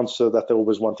the answer that they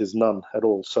always want is none at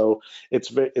all. So it's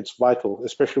vital,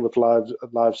 especially with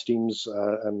live streams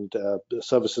and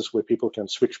services where people can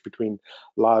switch between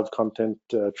live content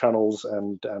channels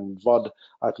and VOD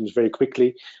items very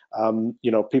quickly.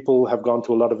 People have gone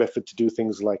to a lot of effort to do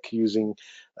things like using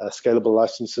scalable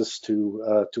licenses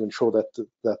to ensure that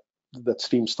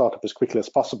Steam start up as quickly as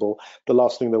possible. The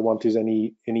last thing they want is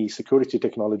any security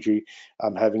technology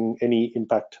having any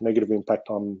negative impact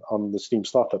on the Steam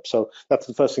startup. So that's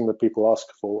the first thing that people ask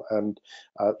for, and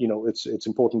it's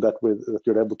important that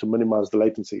you're able to minimize the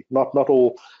latency. Not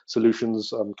all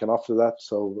solutions can offer that.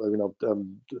 So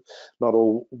not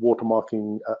all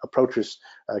watermarking approaches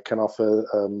can offer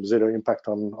zero impact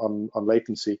on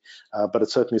latency, but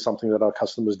it's certainly something that our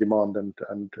customers demand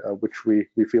and which we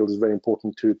feel is very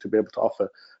important to be able to offer.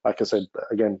 Like I said,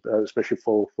 again, especially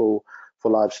for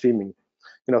live streaming.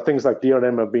 Things like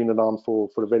DRM have been around for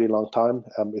a very long time.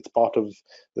 It's part of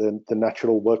the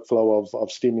natural workflow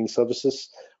of streaming services,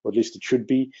 or at least it should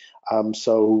be.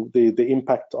 So the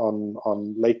impact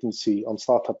on latency, on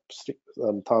startup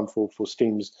time for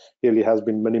streams really has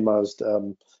been minimized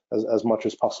as much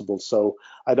as possible. So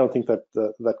I don't think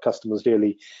that customers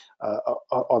really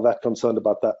are that concerned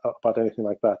about anything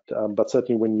like that. But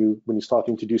certainly when you start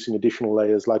introducing additional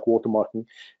layers like watermarking,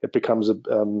 it becomes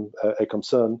a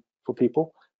concern for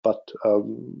people. But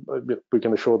we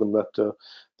can assure them that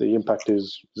the impact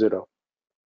is zero.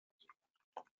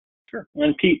 Sure.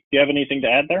 And Pete, do you have anything to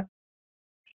add there?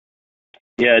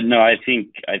 Yeah, no, I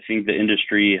think the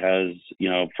industry has,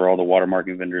 for all the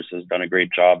watermarking vendors, has done a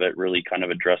great job at really kind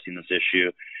of addressing this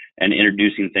issue and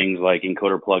introducing things like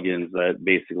encoder plugins that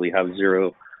basically have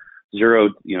zero,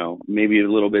 maybe a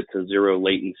little bit to zero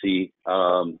latency.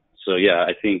 So yeah,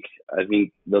 I think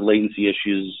the latency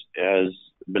issues has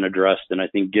been addressed, and I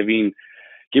think giving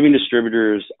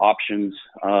distributors options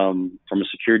from a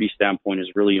security standpoint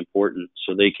is really important,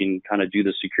 so they can kind of do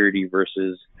the security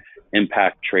versus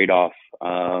impact trade-off,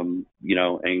 and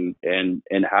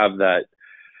have that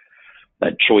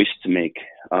choice to make.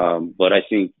 But I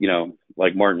think,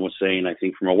 like Martin was saying, I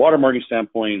think from a watermarking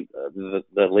standpoint, the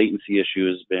latency issue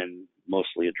has been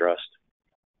mostly addressed.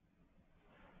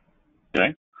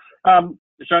 Okay.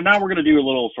 So now we're going to do a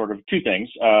little sort of two things.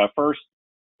 First,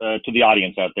 to the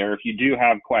audience out there, if you do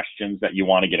have questions that you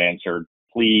want to get answered,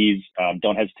 please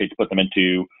don't hesitate to put them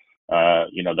into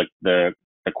the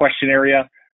question area.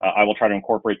 I will try to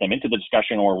incorporate them into the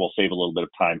discussion, or we'll save a little bit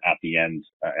of time at the end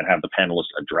and have the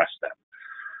panelists address them.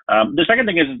 The second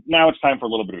thing is, now it's time for a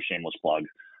little bit of a shameless plug.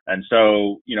 And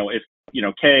so, if,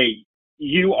 Kei,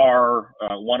 you are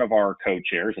one of our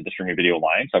co-chairs of the Streaming Video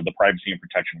Alliance of the Privacy and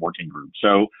Protection Working Group.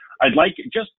 So I'd like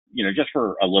just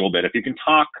for a little bit, if you can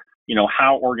talk,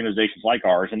 how organizations like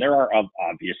ours, and there are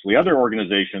obviously other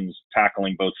organizations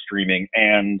tackling both streaming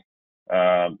and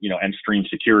stream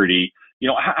security,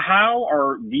 how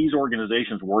are these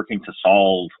organizations working to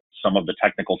solve some of the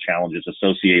technical challenges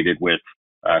associated with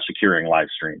securing live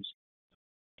streams?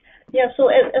 Yeah, so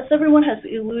as everyone has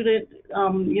alluded,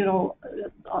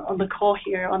 on the call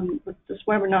here on this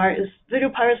webinar, is video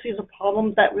piracy is a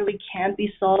problem that really can't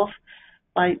be solved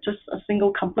by just a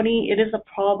single company. It is a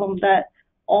problem that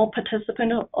all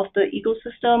participants of the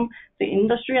ecosystem, the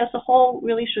industry as a whole,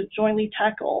 really should jointly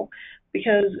tackle,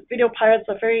 because video pirates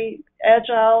are very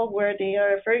agile, where they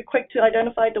are very quick to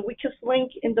identify the weakest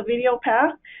link in the video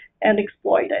path and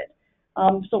exploit it.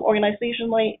 So organizations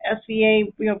like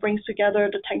SVA, brings together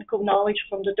the technical knowledge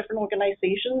from the different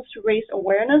organizations to raise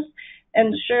awareness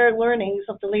and share learnings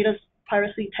of the latest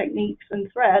piracy techniques and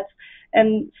threats.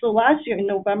 And so last year in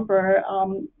November,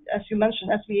 as you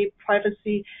mentioned, SVA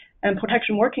Privacy and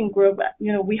Protection Working Group,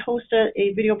 we hosted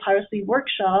a video piracy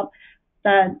workshop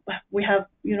that we have,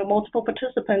 multiple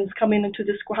participants come in to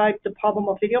describe the problem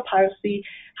of video piracy,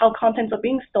 how contents are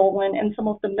being stolen, and some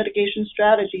of the mitigation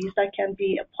strategies that can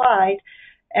be applied.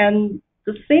 And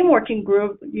the same working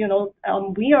group, we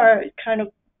are kind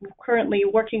of currently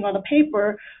working on a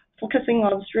paper focusing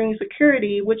on streaming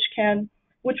security, which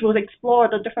will explore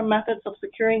the different methods of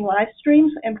securing live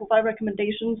streams and provide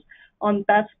recommendations on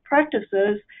best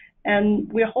practices.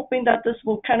 And we're hoping that this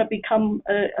will kind of become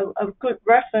a good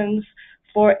reference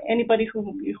for anybody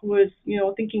who is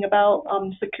thinking about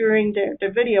securing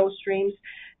their video streams.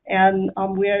 And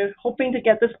we're hoping to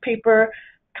get this paper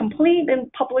complete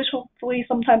and published hopefully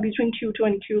sometime between Q2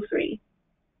 and Q3.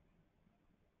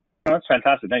 Oh, that's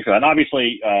fantastic. Thanks for that. And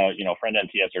obviously,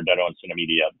 FriendMTS, Irdeto, and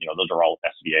Synamedia, those are all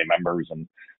SVA members, and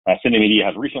Synamedia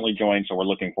has recently joined, so we're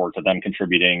looking forward to them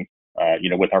contributing,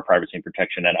 with our privacy and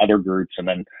protection and other groups. And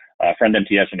then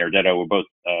FriendMTS and Irdeto were both,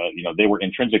 they were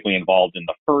intrinsically involved in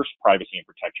the first privacy and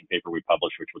protection paper we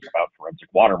published, which was about forensic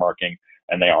watermarking,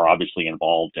 and they are obviously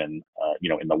involved in,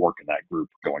 in the work in that group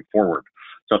going forward.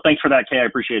 So thanks for that, Kei. I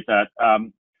appreciate that.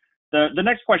 The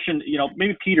next question,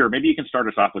 maybe Peter, maybe you can start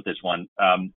us off with this one.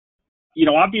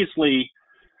 Obviously,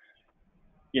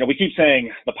 we keep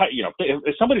saying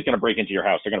if somebody's going to break into your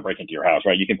house, they're going to break into your house,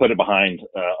 right? You can put it behind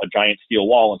a giant steel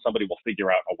wall, and somebody will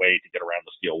figure out a way to get around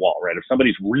the steel wall, right? If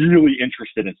somebody's really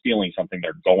interested in stealing something,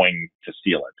 they're going to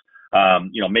steal it.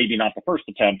 Maybe not the first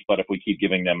attempt, but if we keep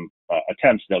giving them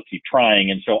attempts, they'll keep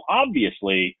trying. And so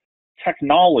obviously,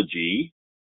 technology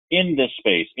in this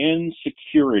space, in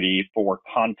security for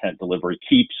content delivery,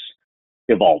 keeps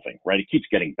evolving, right? It keeps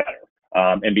getting better.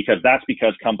 And that's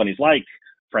because companies like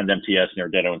FriendMTS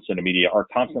and Irdeto and Synamedia are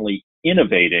constantly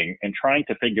innovating and trying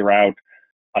to figure out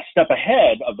a step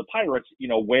ahead of the pirates,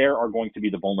 where are going to be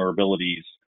the vulnerabilities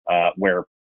where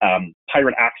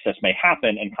pirate access may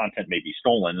happen and content may be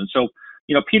stolen. And so,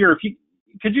 Peter,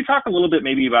 could you talk a little bit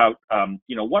maybe about,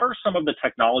 what are some of the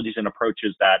technologies and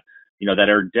approaches that, that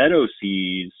Irdeto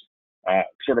sees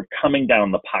sort of coming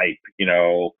down the pipe,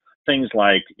 things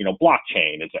like,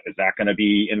 blockchain, is that going to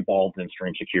be involved in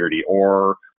stream security?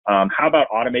 Or how about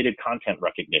automated content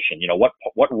recognition?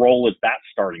 What role is that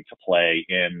starting to play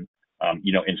in,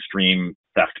 in stream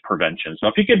theft prevention? So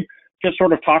if you could just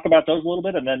sort of talk about those a little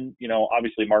bit, and then,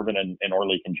 obviously Marvin and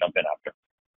Orly can jump in after.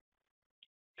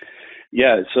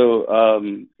 Yeah, so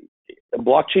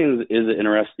blockchain is an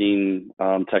interesting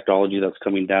technology that's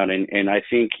coming down, and I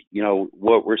think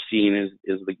what we're seeing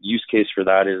is the use case for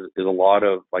that is a lot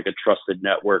of like a trusted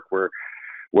network where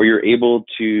you're able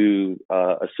to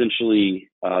essentially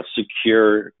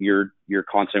secure your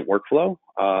content workflow,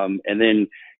 and then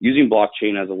using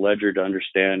blockchain as a ledger to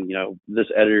understand this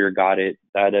editor got it,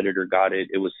 that editor got it,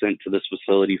 it was sent to this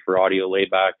facility for audio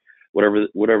layback,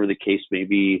 whatever the case may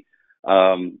be.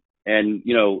 And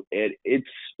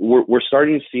we're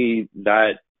starting to see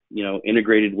that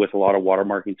integrated with a lot of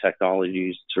watermarking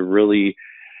technologies to really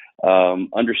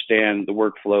understand the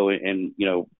workflow and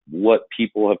what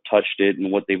people have touched it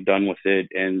and what they've done with it,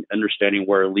 and understanding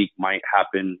where a leak might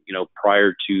happen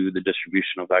prior to the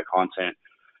distribution of that content.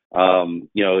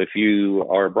 If you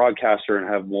are a broadcaster and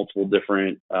have multiple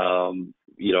different RSAs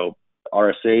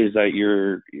that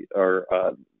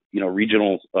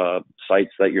regional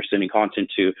sites that you're sending content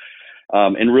to,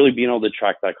 and really being able to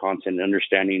track that content and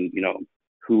understanding,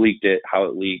 who leaked it, how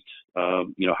it leaked, how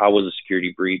was the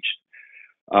security breach.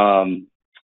 And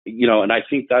I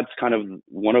think that's kind of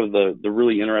one of the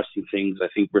really interesting things. I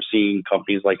think we're seeing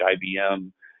companies like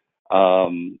IBM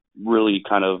really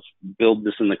kind of build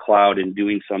this in the cloud and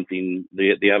doing something.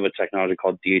 They have a technology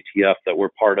called DATF that we're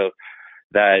part of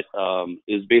that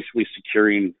is basically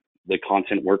securing the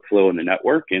content workflow in the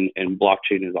network, and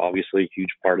blockchain is obviously a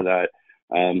huge part of that,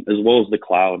 as well as the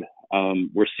cloud.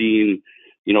 We're seeing,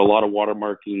 a lot of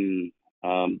watermarking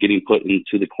getting put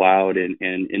into the cloud and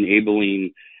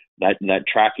enabling that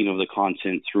tracking of the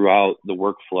content throughout the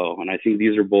workflow. And I think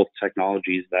these are both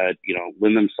technologies that,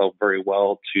 lend themselves very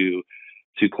well to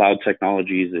cloud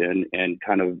technologies and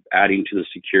kind of adding to the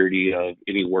security of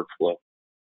any workflow.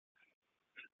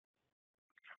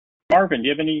 Marvin, do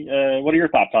you have any, what are your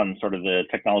thoughts on sort of the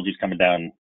technologies coming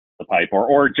down the pipe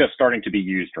or just starting to be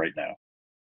used right now?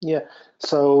 Yeah,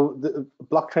 so the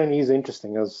blockchain is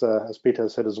interesting, as Peter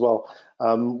said as well.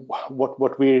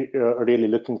 What we are really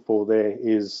looking for there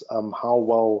is how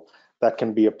well that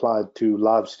can be applied to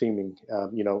live streaming,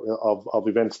 of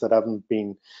events that haven't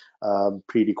been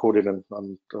pre-recorded, and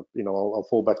I'll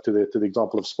fall back to the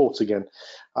example of sports again.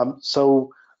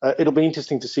 It'll be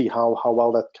interesting to see how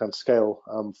well that can scale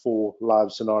for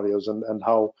live scenarios, and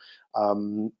how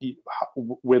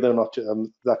whether or not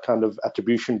that kind of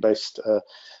attribution-based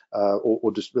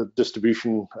or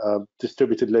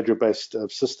distributed ledger-based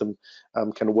system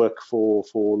can work for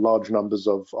large numbers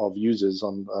of users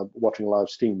on watching live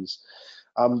streams.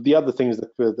 The other things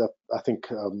that I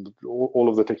think all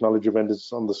of the technology vendors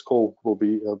on this call will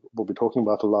be talking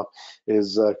about a lot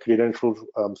is credential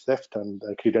theft and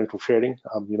credential sharing.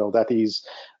 That is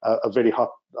a very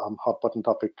hot button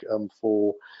topic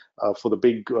for the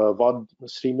big VOD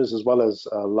streamers, as well as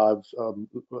live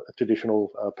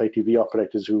traditional pay TV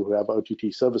operators who have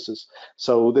OTT services.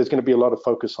 So there's going to be a lot of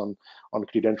focus on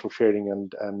credential sharing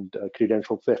and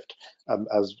credential theft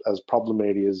as problem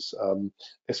areas,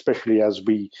 especially as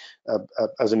we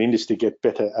as an industry get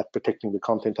better at protecting the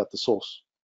content at the source.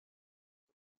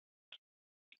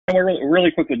 And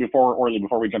really quickly before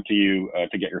we jump to you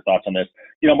to get your thoughts on this,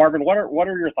 Marvin, what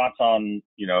are your thoughts on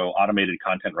automated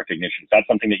content recognition? Is that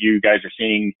something that you guys are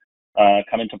seeing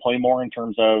come into play more in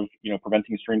terms of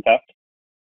preventing stream theft?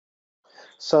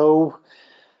 So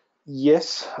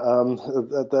yes,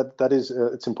 that is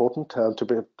it's important to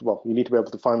be, well, you need to be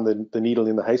able to find the needle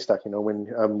in the haystack,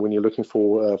 when you're looking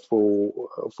for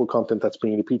content that's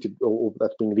being repeated or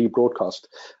that's being rebroadcast.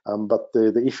 But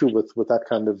the issue with that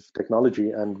kind of technology,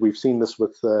 and we've seen this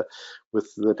with the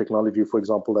technology, for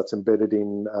example, that's embedded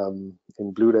in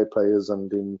Blu-ray players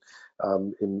and in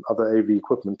other AV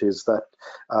equipment, is that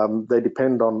they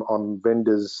depend on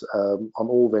vendors, on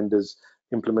all vendors,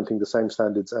 implementing the same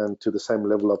standards and to the same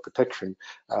level of protection,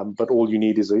 but all you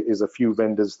need is a few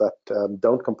vendors that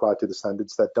don't comply to the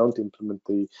standards, that don't implement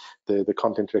the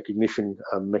content recognition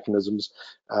mechanisms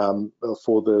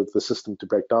for the system to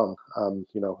break down.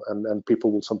 And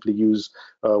people will simply use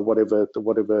whatever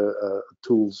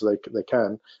tools they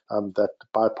can that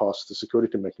bypass the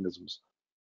security mechanisms.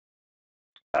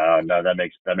 No, that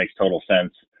makes total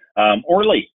sense.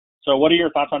 Orly, so what are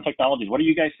your thoughts on technologies? What are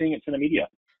you guys seeing at Synamedia?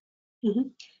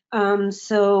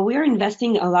 So we are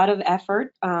investing a lot of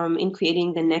effort in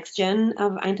creating the next gen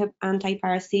of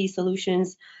anti-piracy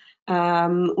solutions. We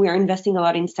are investing a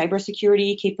lot in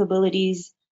cybersecurity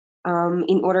capabilities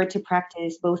in order to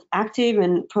practice both active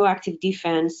and proactive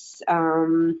defense.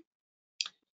 I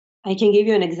can give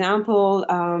you an example.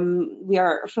 We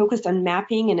are focused on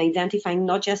mapping and identifying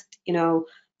not just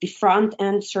the front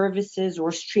end services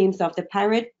or streams of the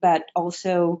pirate, but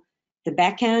also the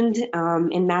back end,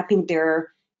 and mapping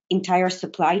their entire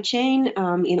supply chain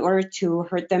in order to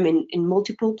hurt them in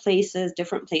multiple places,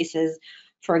 different places.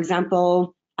 For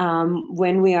example,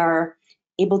 when we are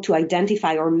able to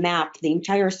identify or map the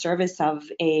entire service of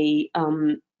a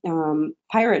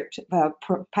pirate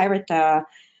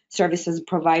services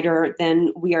provider,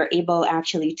 then we are able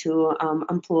actually to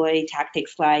employ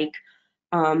tactics like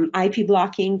IP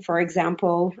blocking, for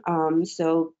example.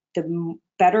 So the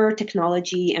better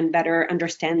technology and better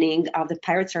understanding of the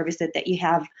pirate services that you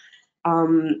have,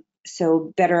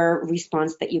 so better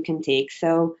response that you can take.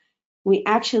 So we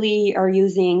actually are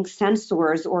using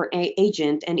sensors or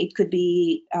agent, and it could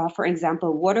be, for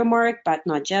example, watermark, but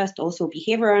not just, also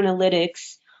behavior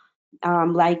analytics,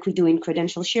 like we do in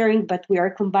credential sharing, but we are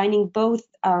combining both,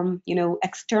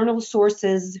 external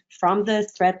sources from the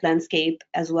threat landscape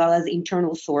as well as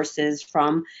internal sources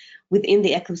from within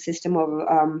the ecosystem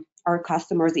of our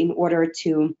customers in order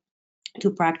to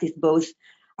practice both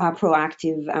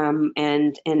proactive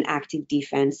and active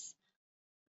defense.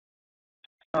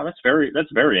 Oh, that's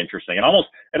very interesting. It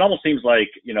almost seems like,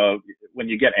 when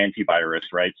you get antivirus,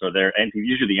 right? So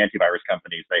usually the antivirus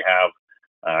companies, they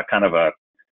have kind of a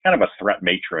threat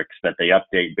matrix that they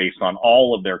update based on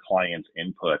all of their clients'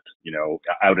 input,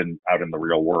 out in the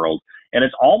real world. And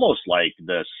it's almost like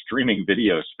the streaming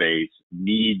video space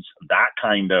needs that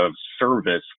kind of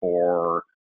service for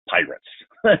pirates,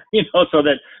 so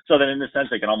that in a sense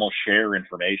they can almost share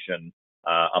information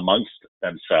amongst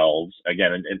themselves.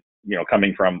 Again, and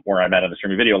coming from where I'm at in the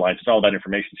streaming video alliance, it's all about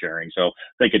information sharing. So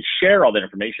they could share all that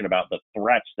information about the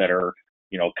threats that are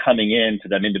coming in to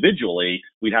them individually.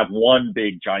 We'd have one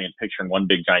big giant picture and one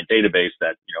big giant database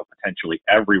that, potentially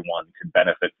everyone could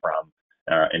benefit from,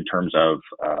 in terms of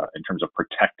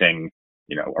protecting,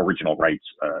 original rights,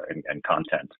 and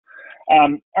content.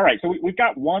 All right. So we've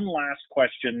got one last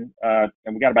question, and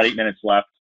we got about 8 minutes left.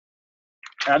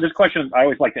 This question, I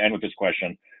always like to end with this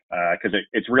question, because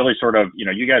it's really sort of,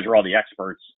 you guys are all the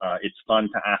experts. It's fun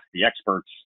to ask the experts,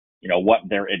 what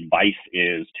their advice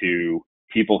is to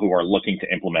people who are looking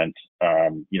to implement,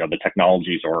 the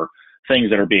technologies or things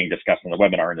that are being discussed in the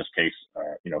webinar, in this case,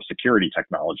 security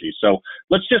technologies. So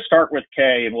let's just start with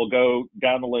Kei, and we'll go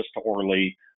down the list to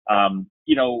Orly.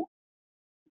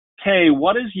 Kei,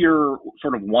 what is your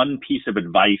sort of one piece of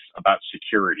advice about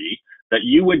security that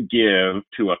you would give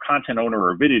to a content owner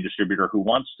or video distributor who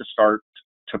wants to start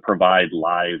to provide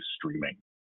live streaming?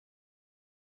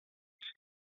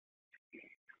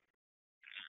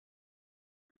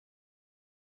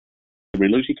 Did we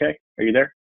lose you, Kei? Are you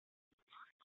there?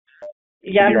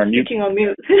 Yeah, I'm speaking on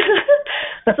mute.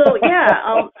 So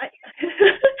yeah,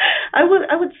 I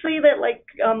would say that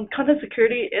content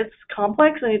security is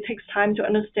complex and it takes time to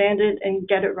understand it and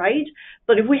get it right.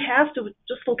 But if we have to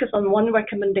just focus on one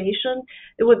recommendation,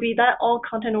 it would be that all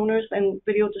content owners and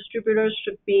video distributors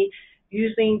should be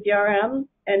using DRM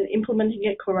and implementing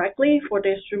it correctly for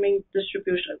their streaming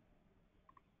distribution.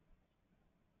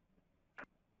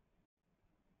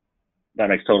 That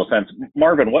makes total sense.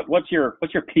 Marvin, what's your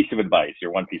piece of advice?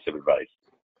 Your one piece of advice?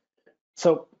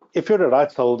 So if you're a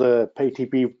rights holder, pay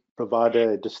TV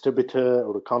provider, distributor,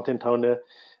 or a content owner,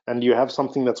 and you have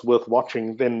something that's worth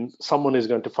watching, then someone is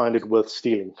going to find it worth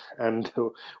stealing and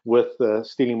worth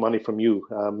stealing money from you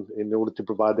in order to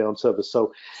provide their own service.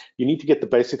 So you need to get the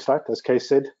basics right. As Kei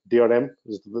said, DRM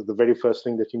is the very first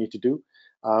thing that you need to do.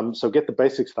 So get the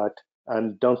basics right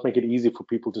and don't make it easy for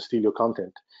people to steal your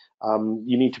content.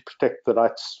 You need to protect the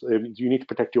rights. You need to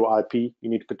protect your IP. You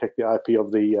need to protect the IP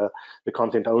of the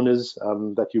content owners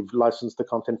that you've licensed the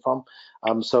content from.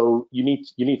 So you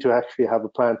need to actually have a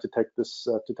plan to take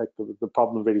the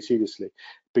problem very seriously,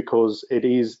 because it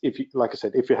is, like I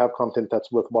said, if you have content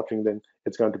that's worth watching, then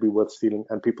it's going to be worth stealing,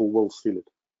 and people will steal it.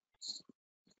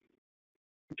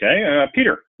 Okay,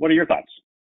 Peter, what are your thoughts?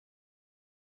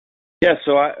 Yeah,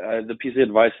 so the piece of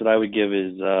advice that I would give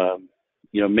is,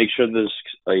 make sure there's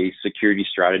a security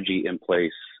strategy in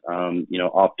place.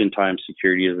 Oftentimes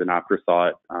security is an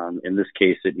afterthought. In this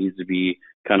case, it needs to be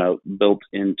kind of built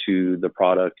into the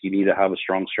product. You need to have a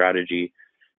strong strategy,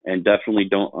 and definitely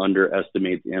don't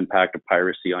underestimate the impact of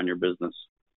piracy on your business.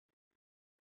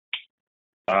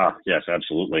 Yes,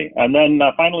 absolutely. And then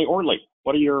finally, Orly,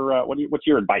 what's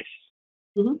your advice?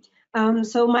 Mm-hmm.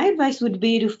 So my advice would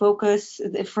be to focus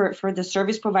for the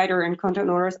service provider and content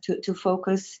owners to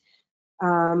focus,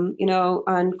 on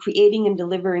creating and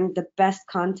delivering the best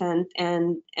content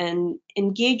and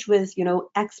engage with,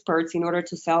 experts in order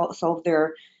to solve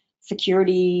their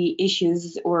security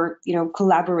issues, or,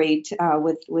 collaborate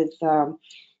with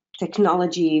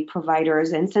technology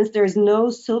providers. And since there's no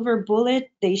silver bullet,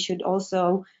 they should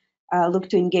also look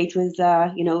to engage with,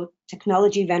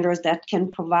 technology vendors that can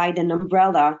provide an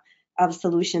umbrella of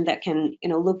solution that can,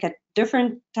 look at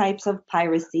different types of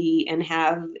piracy and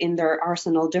have in their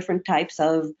arsenal different types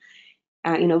of,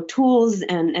 tools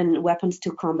and weapons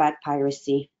to combat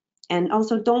piracy. And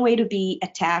also, don't wait to be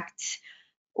attacked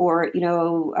or,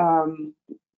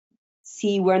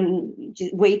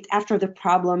 wait after the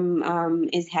problem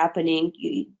is happening.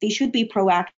 They should be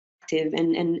proactive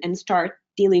and start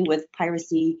dealing with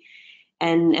piracy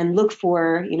and look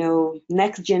for,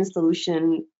 next gen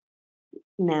solution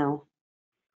now.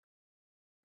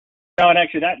 No, and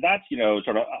actually that's,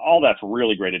 sort of all that's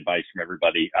really great advice from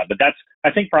everybody. But that's,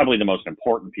 I think, probably the most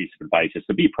important piece of advice is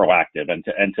to be proactive and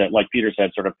to, like Peter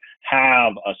said, sort of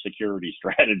have a security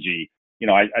strategy.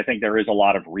 I think there is a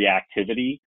lot of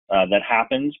reactivity that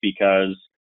happens because,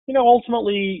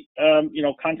 ultimately,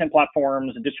 content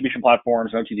platforms and distribution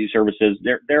platforms and OTT services,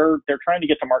 they're trying to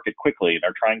get to market quickly.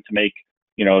 They're trying to make,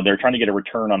 they're trying to get a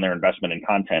return on their investment in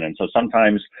content. And so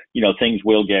sometimes, things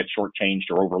will get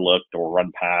shortchanged or overlooked or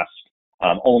run past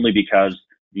only because,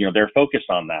 they're focused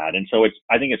on that. And so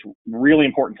I think it's really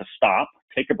important to stop,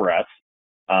 take a breath,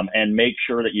 and make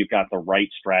sure that you've got the right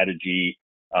strategy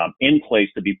in place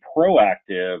to be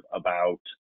proactive about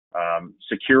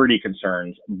security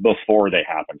concerns before they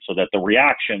happen, so that the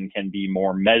reaction can be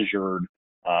more measured,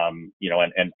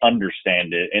 and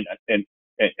understand it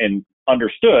and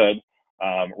understood,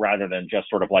 rather than just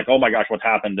sort of like, oh my gosh, what's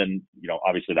happened? And,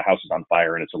 obviously the house is on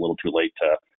fire and it's a little too late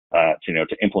to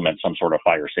implement some sort of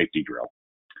fire safety drill.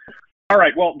 All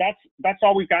right. Well, that's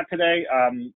all we've got today.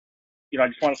 I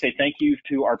just want to say thank you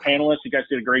to our panelists. You guys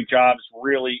did a great job. It's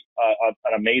really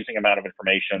an amazing amount of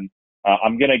information.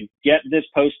 I'm going to get this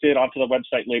posted onto the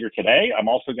website later today. I'm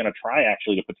also going to try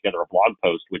actually to put together a blog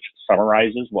post which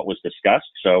summarizes what was discussed.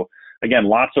 So again,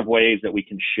 lots of ways that we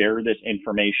can share this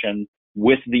information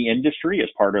with the industry as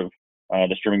part of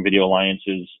the Streaming Video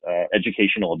Alliance's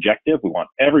educational objective. We want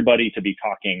everybody to be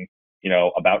talking,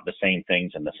 about the same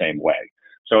things in the same way.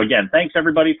 So again, thanks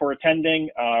everybody for attending.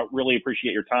 Really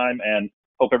appreciate your time and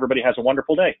hope everybody has a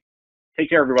wonderful day. Take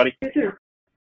care, everybody. You too.